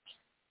bit.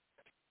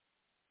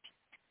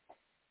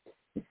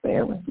 Just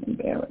bear with me.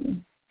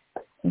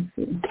 Let's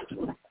see.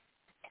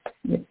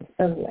 Get this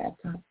other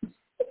laptop.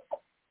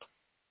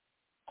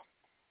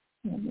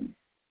 Let me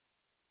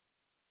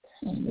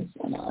turn this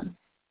one on.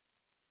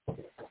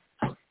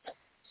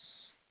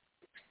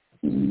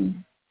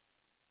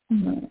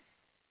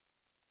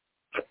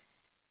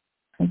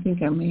 I think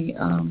I may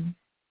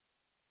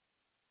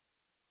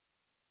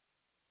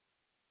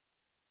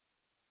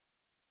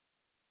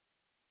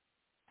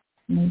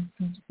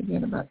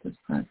forget about this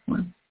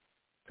platform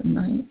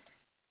tonight.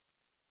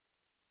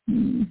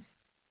 See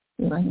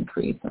if I can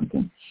create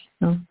something.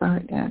 It'll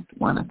start at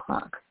 1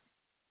 o'clock.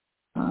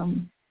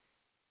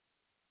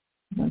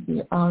 But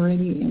we're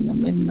already in the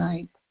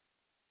midnight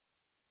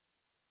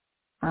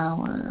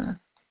hour.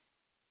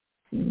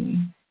 The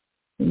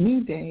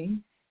new day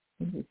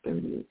is the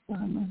 30th, so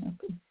I'm going to have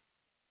to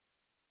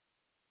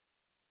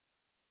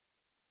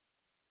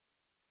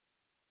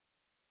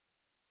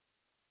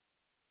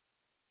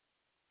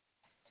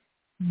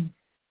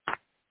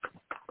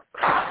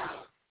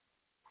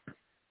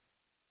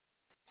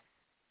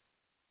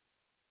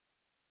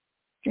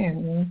There it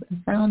is. I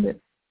found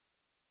it.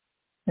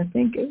 I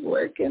think it's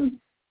working.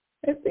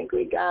 I think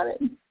we got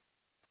it.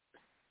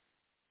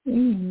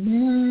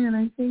 Amen.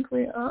 I think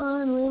we're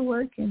on. We're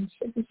working.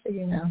 Should be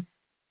figuring now.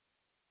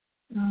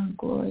 Oh,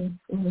 glory,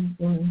 glory,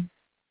 glory.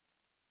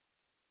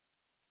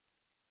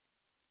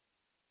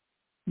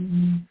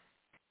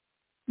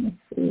 Let's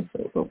see if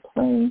it will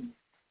play.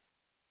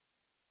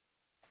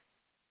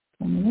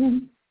 Coming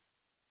in.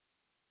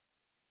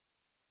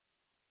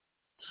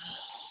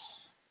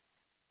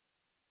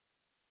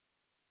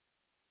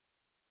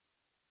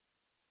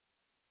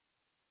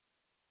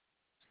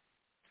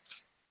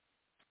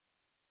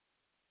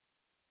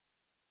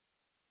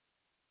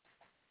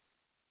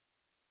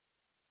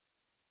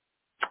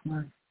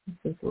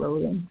 This is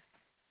loading.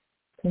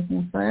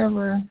 Taking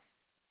forever.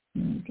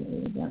 Okay,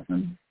 we got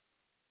one.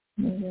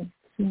 We got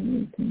too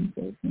many things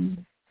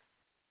open.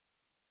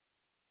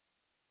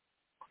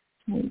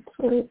 Wait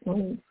for it,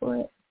 wait for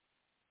it.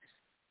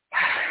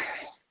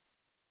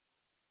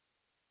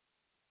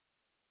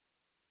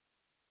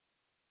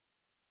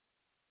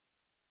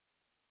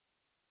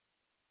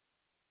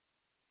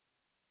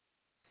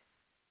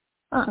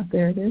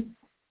 There it is.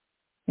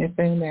 They're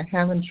saying they're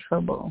having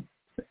trouble,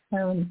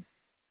 having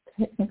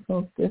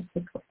technical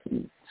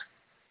difficulties.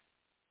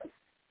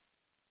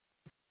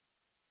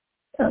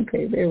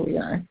 Okay, there we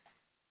are.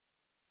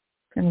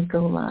 Gonna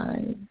go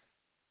live.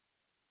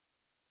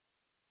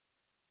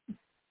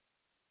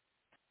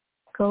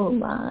 Go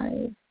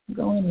live.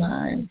 Going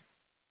live.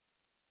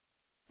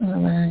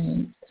 All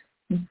right.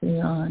 Let's see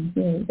on.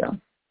 Here we go.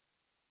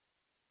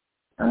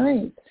 All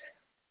right.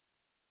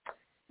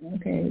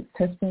 Okay,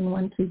 testing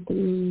 1, 2,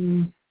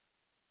 3.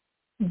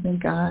 I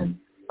thank God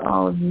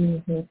all of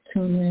you who have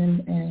tuned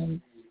in,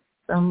 and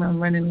some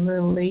I'm running a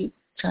little late,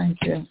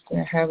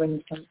 they're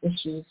having some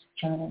issues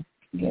trying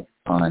to get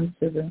on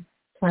to the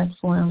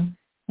platform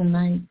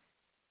tonight.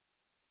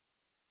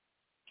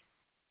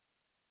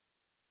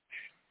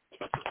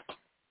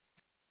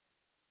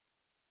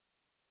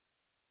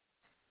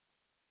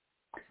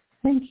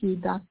 Thank you,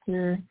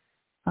 Dr.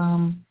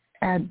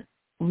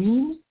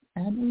 Adrien.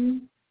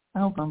 I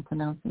hope I'm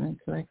pronouncing it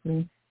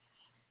correctly.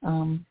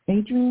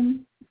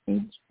 Adrien.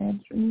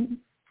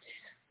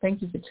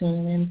 Thank you for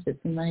tuning in to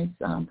tonight's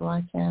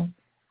broadcast.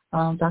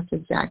 Dr.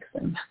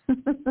 Jackson.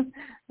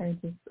 I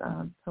just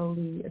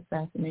totally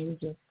assassinated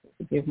you.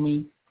 Forgive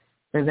me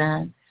for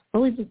that.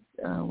 But we just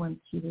want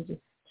you to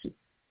just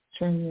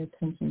turn your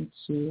attention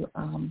to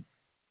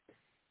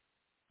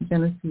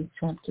Genesis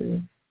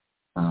chapter.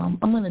 I'm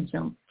going to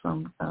jump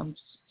from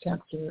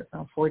chapter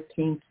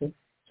 14 to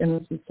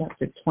Genesis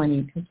chapter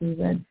 20 because we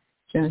read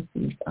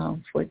Genesis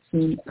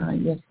 14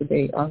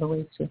 yesterday all the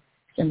way to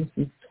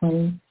Genesis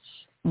 20.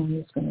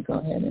 I'm just going to go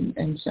ahead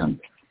and jump.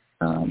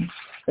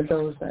 For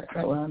those that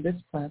were on this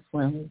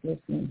platform was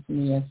listening to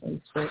me as I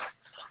spoke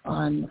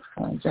on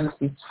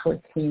Genesis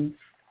 14,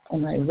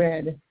 and I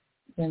read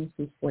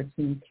Genesis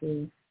 14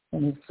 through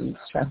Genesis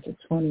chapter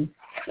 20.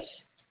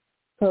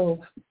 So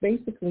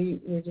basically,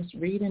 we're just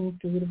reading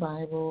through the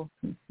Bible.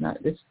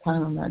 Not this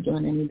time, I'm not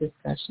doing any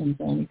discussions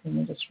or anything.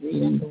 We're just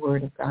reading the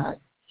Word of God.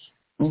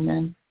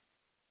 Amen.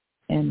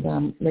 And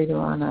later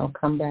on, I'll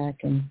come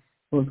back and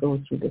we'll go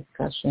through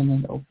discussion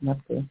and open up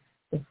the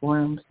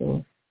forum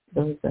so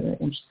those that are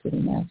interested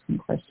in asking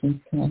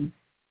questions can.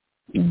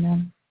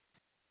 Amen.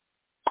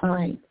 All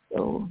right,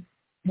 so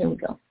here we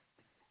go.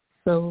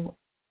 So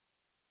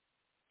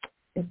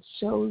it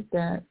shows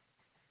that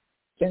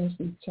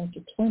Genesis chapter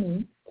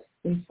 20,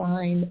 we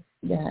find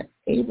that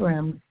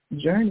Abram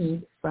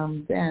journeyed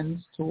from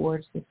thence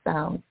towards the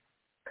south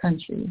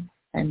country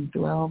and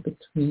dwelled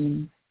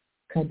between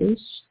Kadesh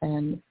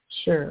and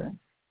Shur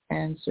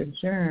and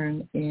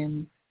sojourned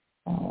in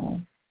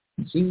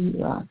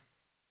Gerar.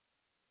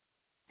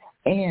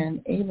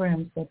 And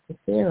Abraham said to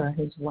Sarah,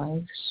 his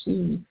wife,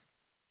 she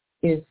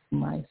is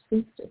my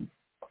sister.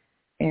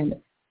 And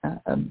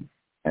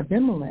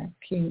Abimelech,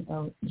 king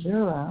of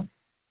Gerar,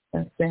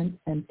 sent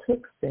and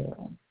took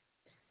Sarah.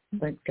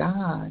 But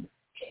God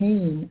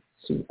came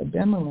to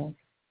Abimelech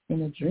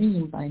in a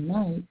dream by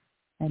night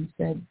and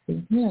said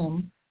to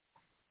him,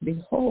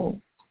 behold,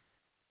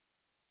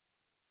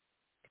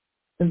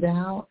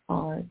 thou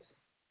art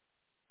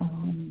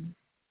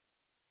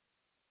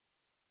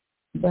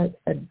but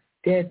a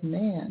dead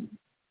man,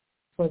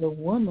 for the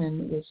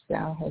woman which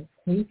thou hast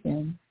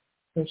taken,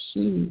 for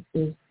she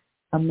is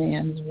a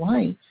man's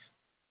wife.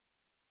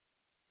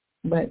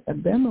 But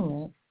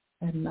Abimelech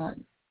had not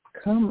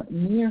come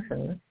near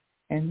her,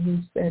 and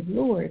he said,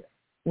 Lord,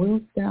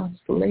 wilt thou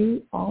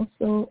slay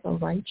also a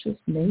righteous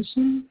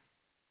nation?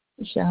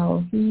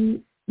 Shall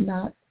he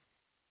not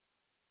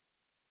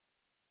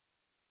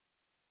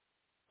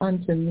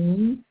unto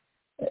me,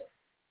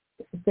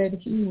 said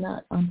he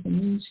not unto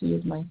me, she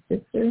is my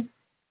sister?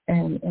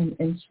 And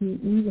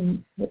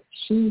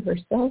she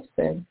herself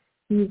said,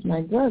 he is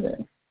my brother.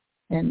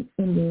 And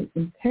in the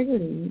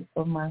integrity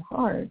of my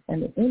heart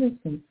and the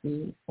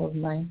innocency of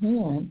my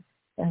hand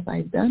have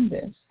I done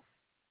this.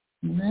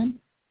 Amen?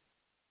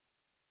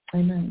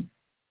 Amen.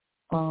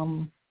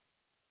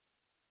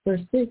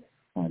 Verse 6,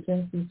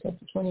 Genesis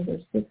chapter 20,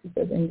 verse 6, it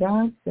says, and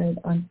God said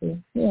unto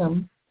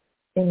him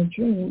in a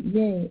dream,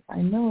 yea,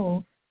 I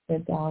know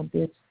that thou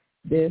didst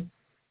this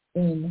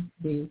in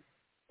the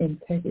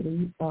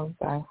integrity of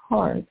thy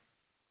heart,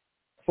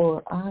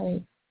 for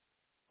I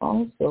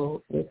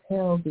also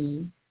withheld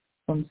thee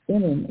from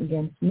sinning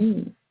against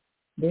me.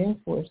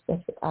 Therefore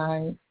suffered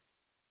I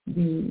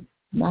thee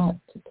not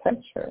to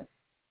touch her.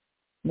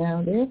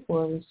 Now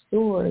therefore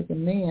restore the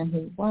man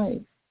his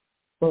wife,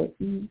 for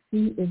he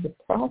is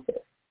a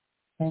prophet,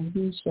 and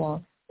he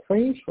shall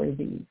pray for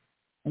thee,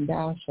 and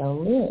thou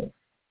shalt live.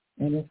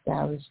 And if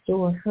thou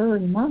restore her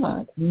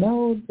not,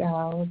 know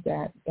thou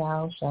that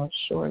thou shalt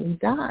surely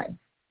die,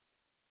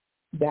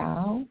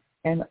 thou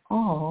and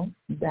all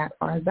that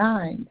are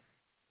thine.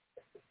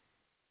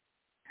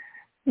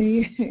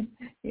 You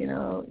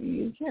know,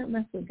 you can't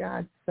mess with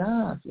God's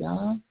stuff,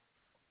 y'all.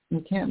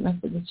 You can't mess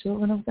with the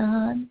children of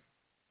God,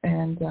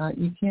 and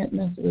you can't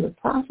mess with the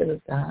prophet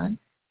of God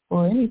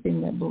or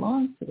anything that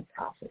belongs to the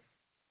prophet,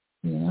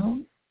 you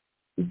know,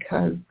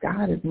 because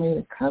God has made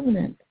a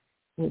covenant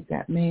with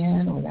that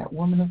man or that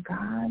woman of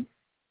God,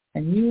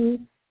 and you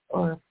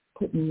are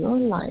putting your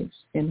life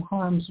in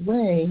harm's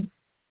way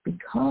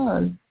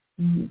because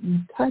you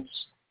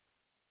touched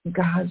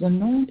God's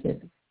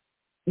anointed.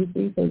 You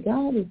see, so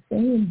God is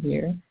saying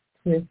here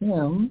to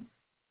him,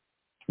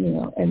 you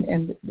know,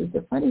 and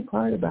the funny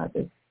part about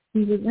this,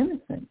 he was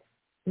innocent.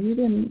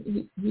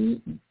 The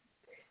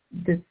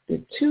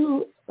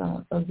two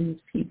of these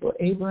people,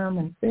 Abram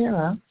and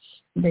Sarah,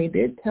 they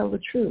did tell the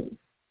truth.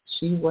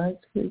 She was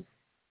his,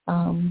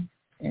 and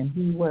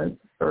he was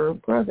her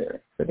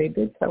brother. So they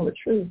did tell the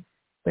truth.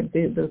 But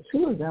the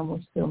two of them were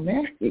still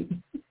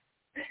married,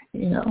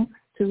 you know,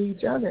 to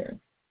each other.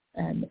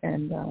 And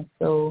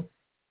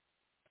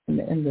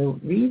the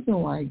reason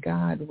why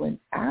God went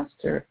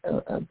after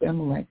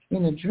Abimelech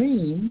in a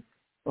dream,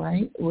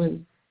 right, was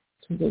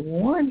to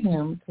warn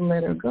him to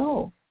let her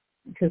go,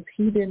 because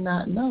he did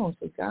not know.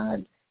 So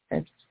God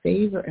had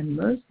favor and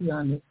mercy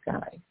on this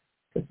guy,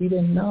 because he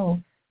didn't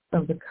know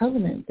of the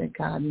covenant that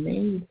God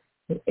made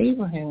with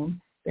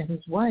Abraham, that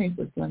his wife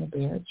was going to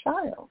bear a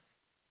child.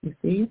 You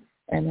see,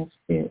 and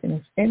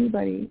if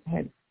anybody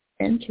had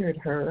entered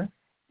her,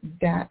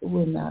 that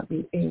would not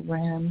be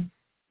Abraham's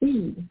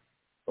seed,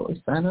 or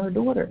son or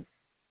daughter.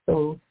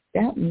 So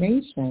that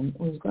nation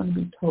was going to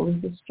be totally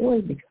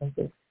destroyed because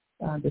of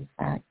this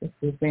act of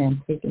this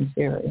man taking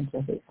Sarah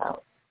into his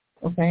house.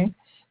 Okay?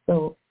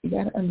 So you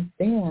got to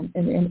understand,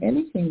 and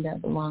anything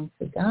that belongs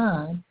to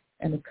God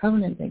and the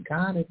covenant that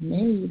God has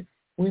made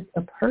with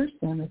a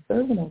person, a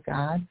servant of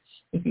God,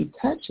 if you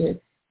touch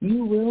it,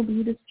 you will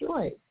be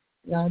destroyed.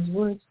 God's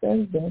word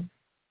says this,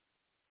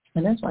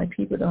 and that's why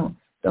people don't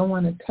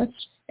want to touch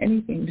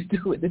anything to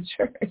do with the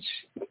church.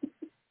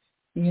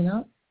 You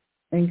know?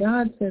 And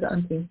God said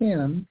unto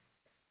him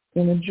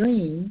in a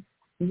dream,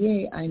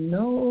 yea, I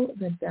know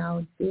that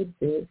thou did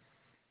this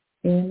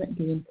in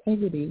the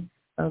integrity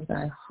of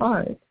thy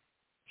heart,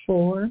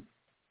 for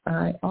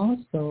I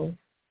also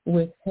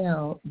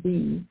withheld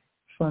thee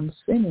from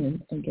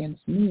sinning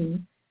against me,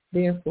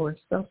 therefore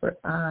suffer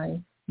I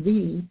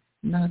thee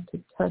not to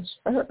touch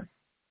her.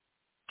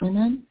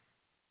 Amen?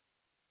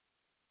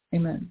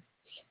 Amen.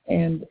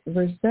 And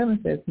verse 7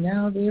 says,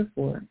 now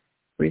therefore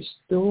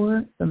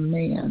restore the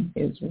man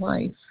his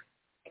wife.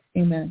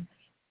 Amen.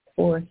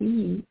 For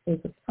he is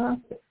a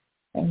prophet,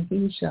 and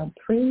he shall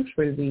pray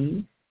for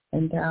thee,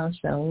 and thou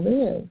shalt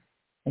live.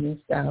 And if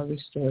thou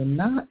restore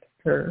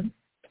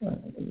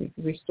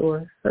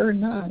her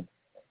not,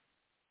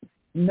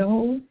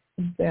 know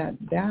that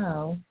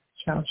thou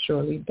shalt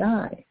surely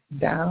die,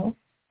 thou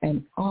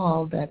and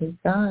all that is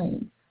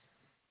thine.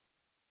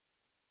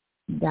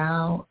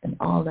 Thou and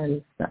all that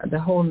is thine. The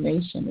whole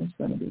nation is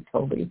going to be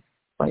totally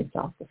wiped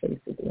off the face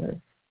of the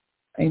earth.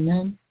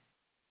 Amen.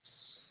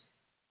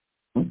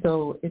 And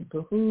so it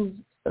behooves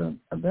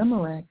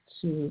Abimelech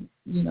to,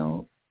 you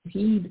know,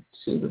 heed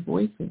to the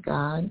voice of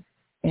God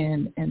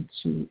and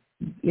to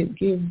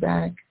give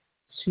back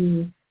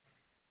to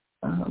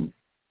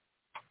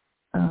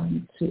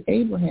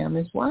Abraham,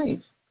 his wife.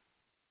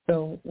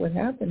 So what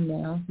happened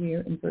now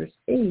here in verse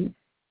 8,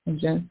 in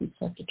Genesis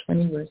chapter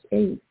 20, verse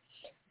 8,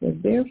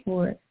 that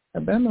therefore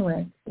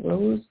Abimelech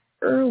rose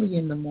early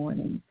in the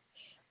morning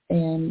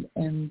and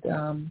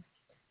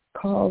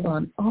called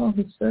on all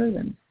his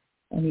servants,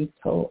 and he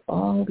told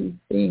all these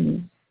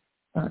things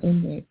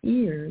in their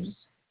ears,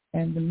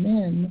 and the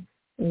men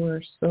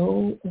were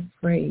so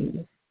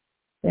afraid.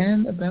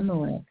 Then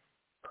Abimelech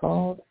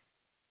called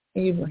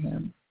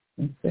Abraham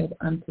and said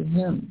unto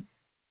him,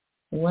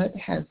 what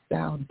hast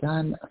thou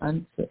done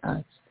unto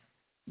us,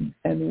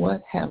 and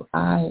what have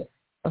I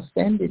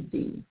offended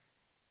thee,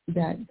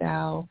 that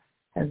thou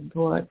hast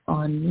brought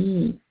on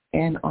me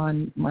and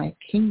on my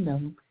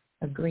kingdom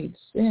a great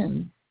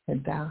sin,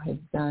 that thou hast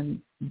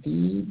done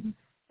deeds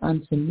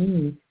unto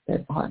me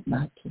that ought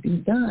not to be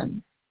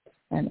done?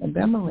 And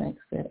Abimelech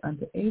said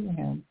unto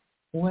Abraham,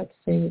 what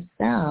sayest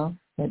thou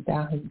that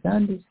thou hast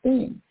done these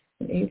things?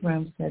 And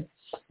Abraham said,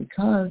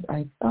 because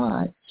I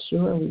thought,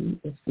 surely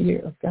the fear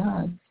of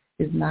God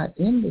is is not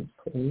in this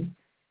place,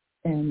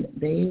 and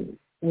they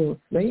will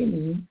slay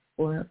me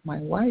for my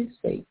wife's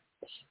sake.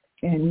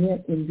 And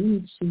yet,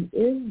 indeed, she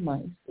is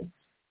my sister.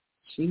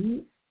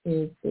 She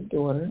is the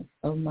daughter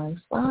of my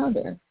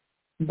father,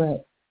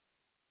 but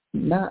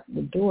not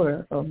the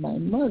daughter of my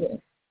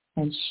mother.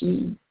 And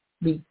she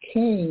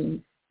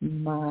became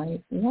my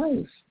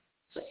wife.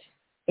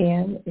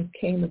 And it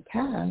came to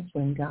pass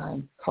when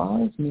God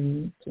caused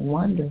me to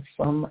wander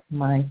from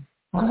my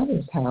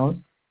father's house,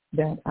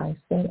 that I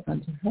said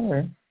unto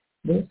her,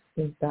 this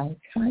is thy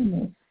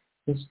kindness,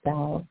 which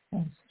thou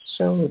hast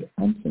showed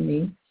unto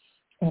me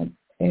at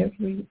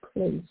every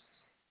place,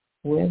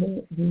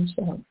 whither you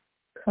shall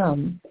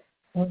come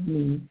of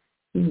me,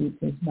 he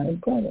is my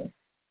brother.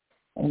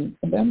 And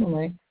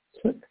Abimelech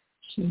took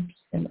sheep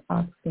and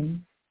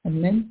oxen,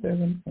 and men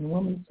servants and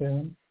women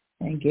servants,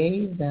 and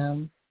gave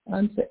them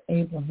unto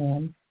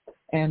Abraham,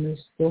 and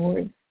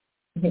restored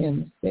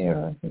him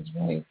Sarah his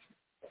wife.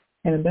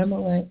 And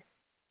Abimelech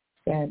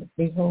said,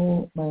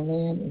 behold, my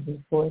land is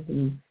before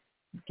thee,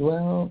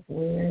 dwell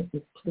where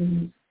it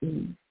pleased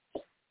thee.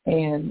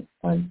 And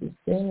unto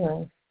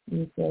Sarah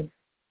he said,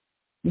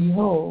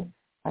 behold,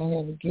 I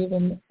have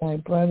given thy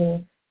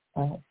brother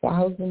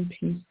 1,000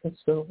 pieces of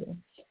silver.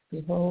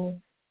 Behold,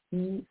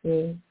 he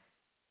is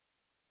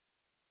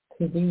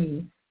to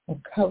thee a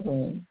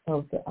covering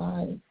of the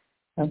eyes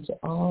unto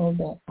all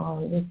that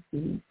are with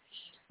thee,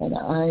 and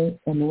I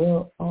and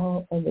will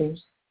all others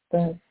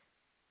that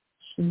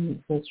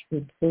she was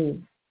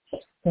reproved.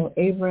 So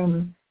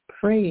Abram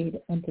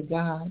prayed unto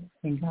God,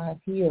 and God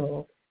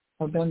healed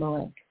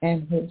Abimelech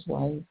and his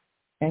wife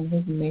and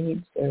his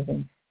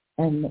maidservant,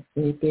 and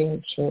they bare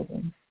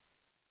children.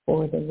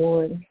 For the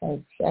Lord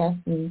had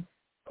fastened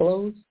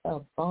closed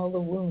up all the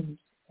wombs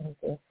of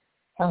the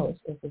house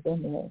of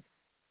Abimelech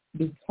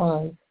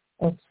because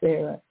of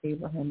Sarah,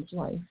 Abraham's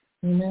wife.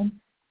 Amen.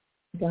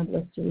 God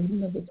bless the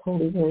reading of his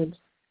holy words.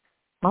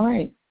 All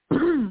right.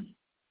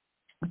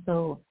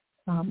 So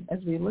as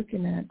we're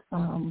looking at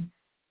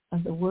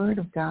the Word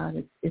of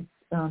God, it's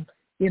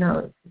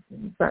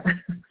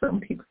some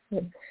people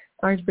said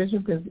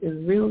Archbishop is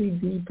really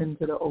deep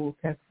into the Old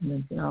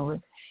Testament.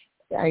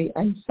 I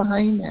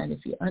find that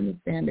if you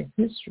understand the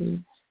history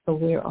of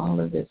where all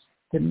of this,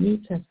 the New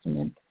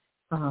Testament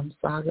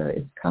saga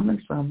is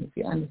coming from, if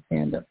you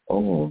understand the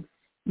Old,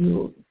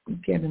 you'll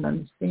get an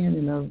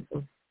understanding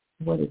of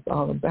what it's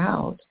all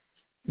about.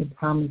 The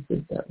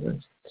promises that were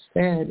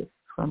said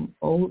from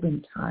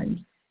olden times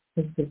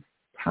is the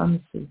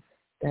promises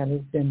that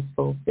have been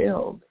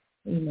fulfilled.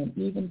 Amen.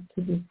 Even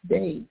to this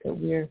day that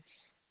we're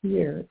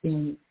here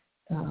in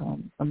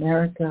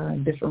America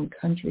and different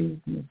countries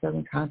in the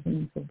seven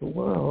continents of the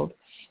world,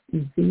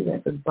 you see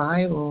that the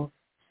Bible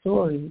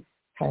story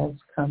has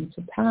come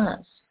to pass.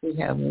 We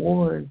have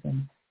wars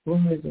and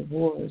rumors of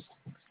wars.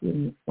 Excuse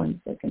me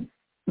 1 second.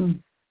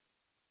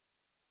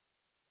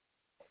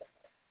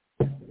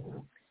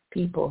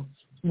 People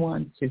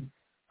want to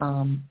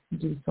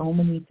do so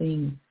many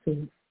things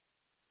to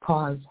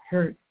cause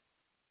hurt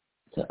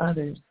to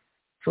others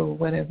for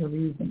whatever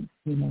reason.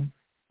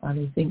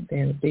 They think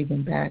they're big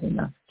and bad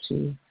enough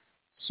to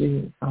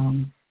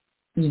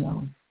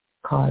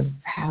cause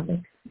havoc.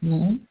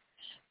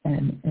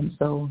 And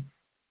so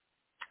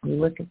we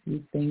look at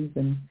these things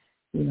and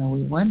we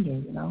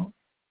wonder,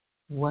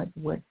 why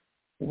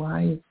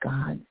is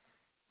God?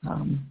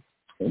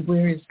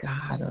 Where is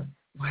God? Or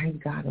why is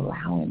God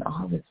allowing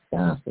all this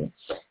stuff?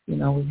 We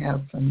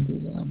have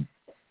from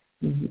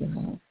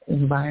the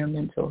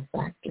environmental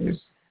factors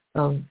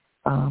of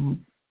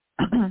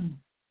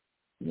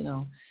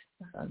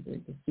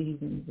the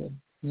seasons of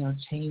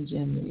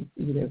changing.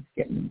 It's either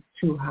getting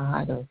too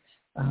hot or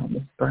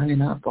it's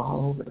burning up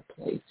all over the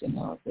place.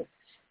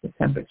 The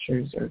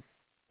temperatures are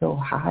so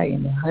high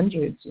in the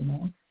hundreds.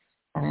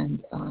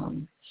 And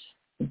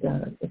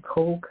the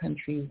cold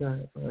countries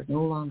are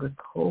no longer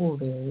cold;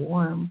 they're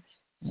warm,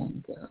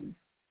 and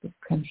the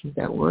countries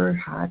that were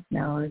hot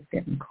now are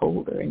getting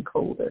colder and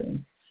colder,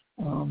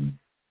 and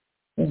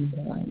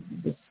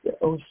the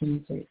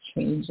oceans are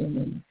changing,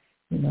 and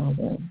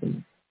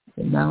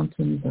the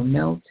mountains are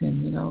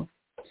melting.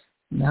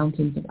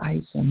 Mountains of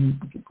ice and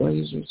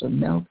glaciers are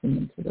melting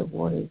into the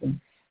waters, and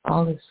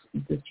all this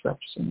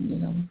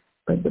disruption.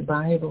 But the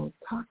Bible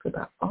talks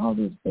about all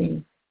these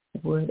things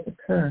that would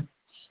occur.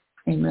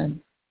 Amen.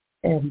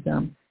 And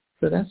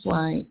so that's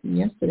why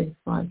yesterday's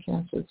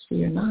podcast was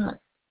fear not,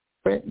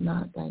 fret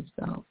not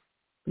thyself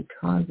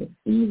because of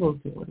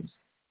evildoers,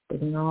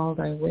 but in all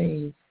thy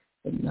ways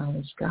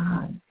acknowledge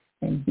God,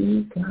 and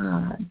he,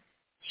 God,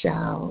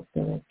 shall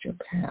direct your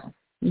path.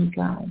 He,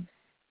 God.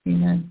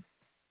 Amen.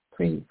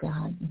 Praise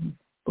God and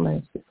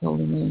bless his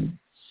holy name.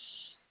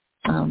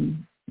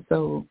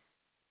 So,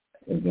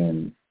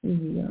 again,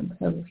 we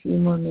have a few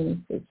more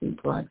minutes as we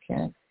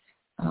broadcast.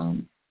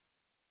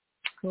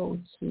 Go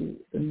to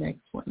the next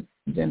one,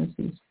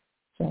 Genesis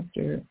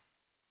chapter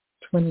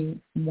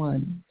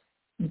 21.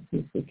 Let's see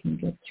if we can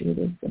get through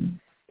this, and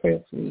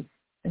prayerfully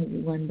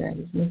everyone that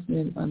is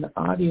listening on the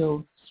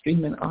audio,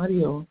 streaming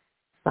audio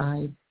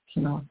side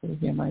can also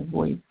hear my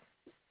voice.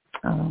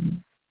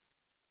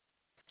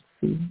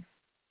 see,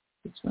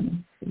 just want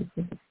to see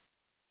if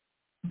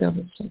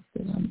double check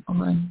that I'm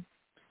on.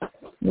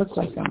 Looks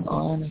like I'm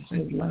on. It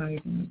says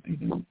live. I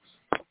don't.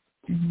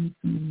 And you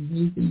can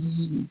raise your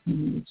hand and tell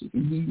me that you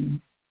can hear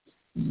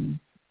me.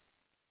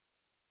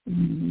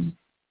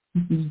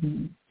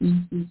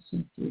 Genesis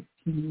chapter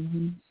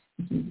 21.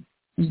 It says,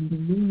 and the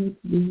Lord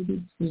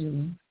visited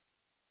Sarah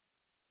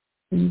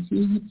as he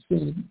had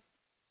said,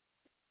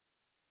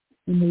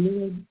 and the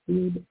Lord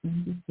did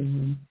unto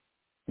Sarah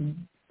and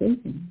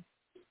Satan,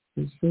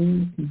 the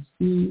Sarah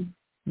conceived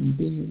and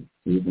bare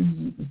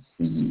Abraham a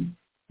son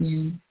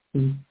in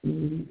his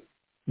old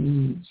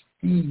age.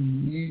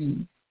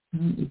 Amen.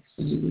 How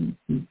exciting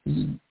is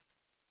that?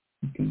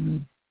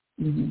 God,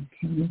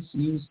 promised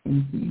you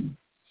something,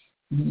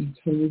 and he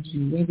told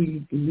you whether you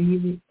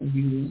believe it or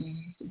you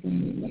laughed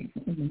about it, like,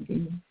 oh my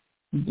goodness.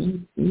 And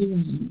both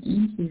Abraham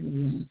and Sarah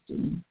laughed,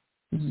 and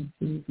God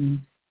gave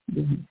them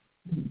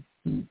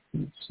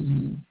that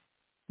child.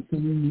 So we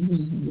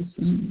knew how this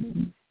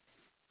family.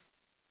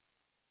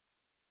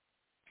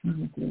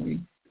 Oh, glory.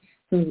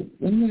 So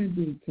what I'm going to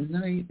do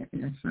tonight, I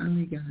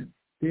finally got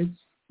this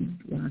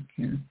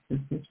broadcast,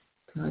 this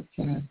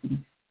podcast, and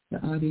the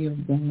audio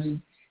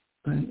going,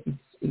 but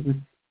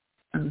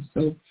I was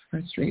so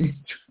frustrated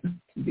at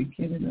the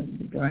beginning of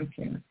the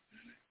broadcast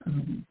that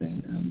I'm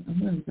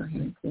going to go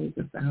ahead and close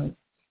this out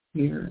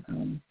here.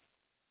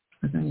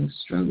 As I have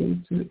struggled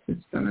to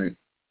start,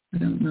 I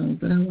don't know,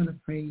 but I want to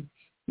pray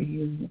for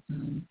you.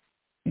 And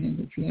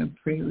if you have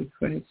prayer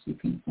requests, you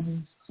can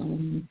always call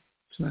me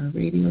to our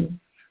radio,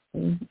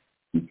 or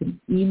you can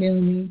email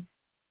me.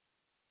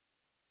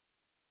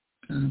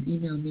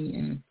 Email me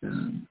at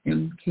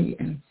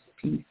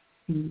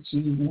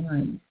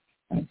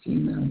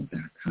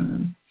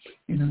mkspcg1@gmail.com,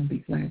 and I'll be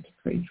glad to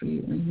pray for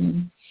you.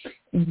 Amen.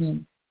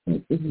 Amen.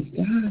 It is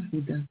God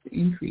who does the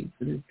increase.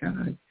 It is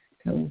God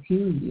that will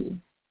heal you.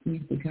 He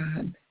is the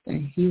God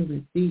that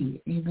healeth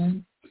thee.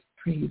 Amen.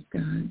 Praise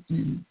God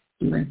and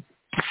bless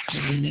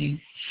His holy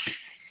name.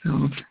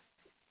 So,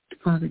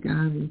 Father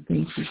God, we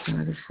thank you,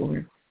 Father,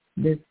 for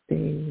this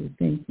day. We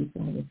thank you,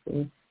 Father,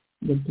 for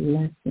the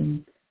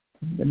blessing,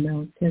 the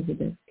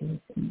Melchizedek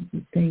blessing. We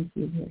thank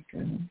you, Lord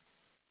God.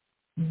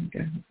 Lord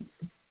God,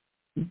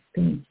 we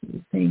thank you. We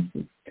thank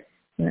you.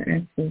 I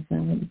ask, Lord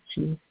God, that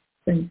you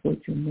send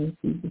forth your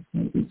mercy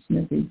upon each and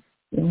every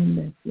one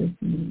that's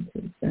listening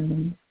to the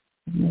sound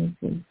of my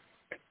voice.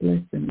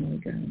 Bless them,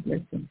 Lord God.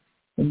 Bless them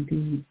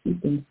indeed.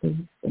 Keep them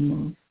safe from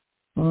all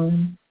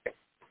harm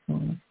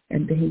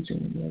and danger,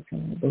 Lord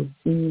God, both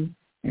seen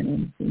and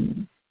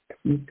unseen.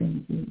 We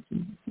thank you in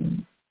Jesus'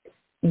 name.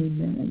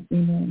 Amen.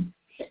 Amen.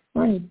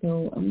 All right,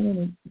 so I'm going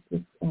to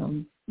just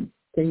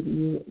say to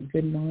you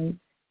good night.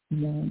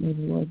 May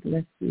the Lord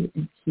bless you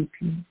and keep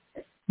you.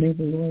 May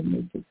the Lord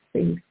make his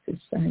face to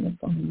shine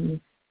upon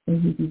you. May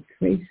he be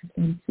gracious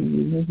unto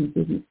you. May he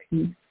give you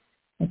peace,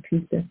 a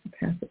peace that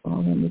surpasses all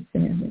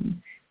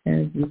understanding,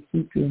 as you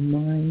keep your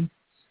mind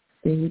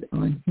stayed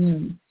on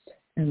him.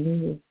 And we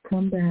will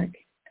come back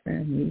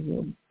and we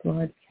will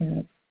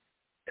broadcast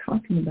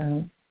talking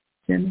about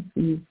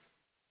Genesis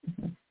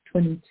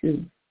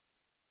 22.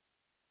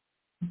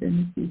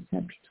 Genesis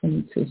chapter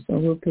 22. So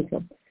we'll pick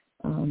up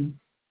on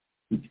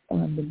the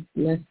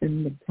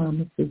blessing, the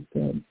promises,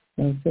 the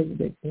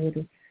Melchizedek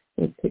order.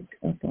 We'll pick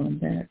up on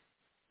that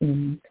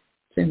in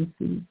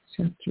Genesis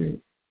chapter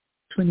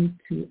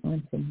 22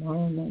 on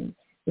tomorrow night.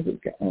 I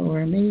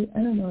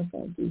don't know if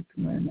I'll do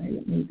tomorrow night.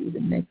 It may be the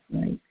next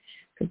night,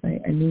 because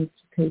I need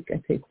to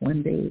take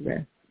 1 day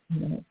rest.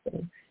 So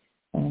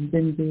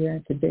didn't do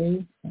that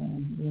today.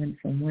 Went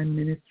from one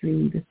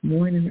ministry this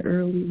morning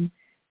early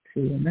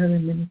to another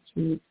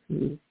ministry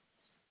to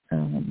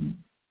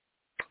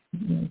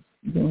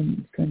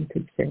going to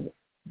take care of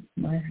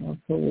my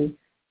household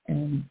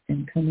and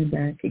coming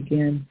back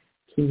again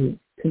to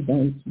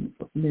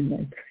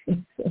midnight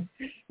prayer. So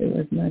it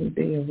was not a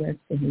day of rest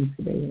for me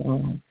today at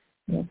all.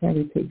 I'll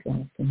probably take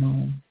off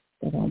tomorrow,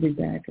 but I'll be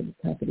back at the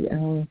top of the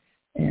hour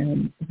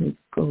and we'll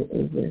go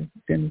over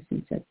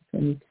Genesis chapter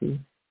 22.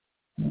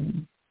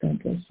 God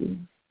bless you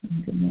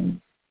and good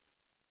night.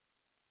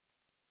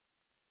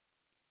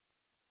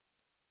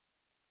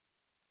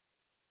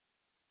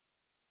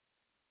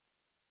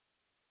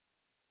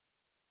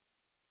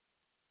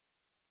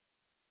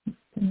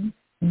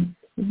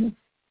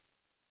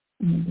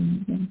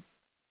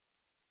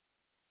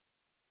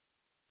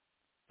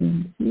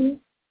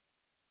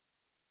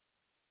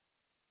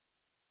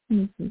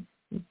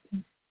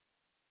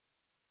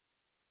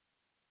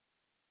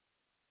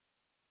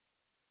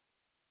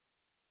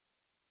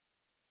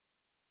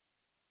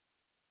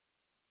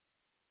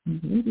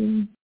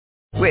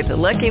 With the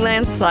Lucky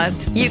Land Slots,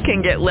 you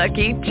can get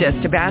lucky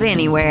just about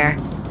anywhere.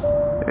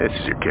 This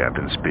is your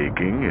captain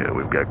speaking.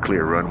 We've got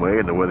clear runway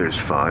and the weather's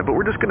fine, but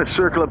we're just going to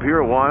circle up here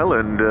a while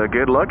and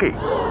get lucky.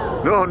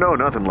 No,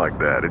 nothing like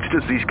that. It's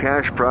just these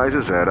cash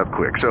prizes add up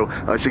quick. So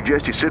I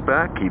suggest you sit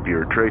back, keep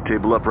your tray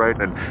table upright,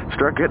 and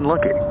start getting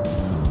lucky.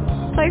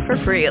 Play for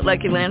free at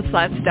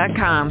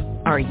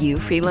LuckyLandSlots.com. Are you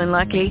feeling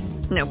lucky?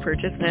 No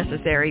purchase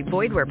necessary.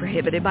 Void where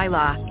prohibited by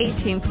law.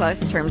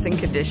 18+ terms and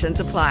conditions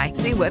apply.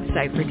 See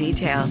website for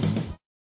details.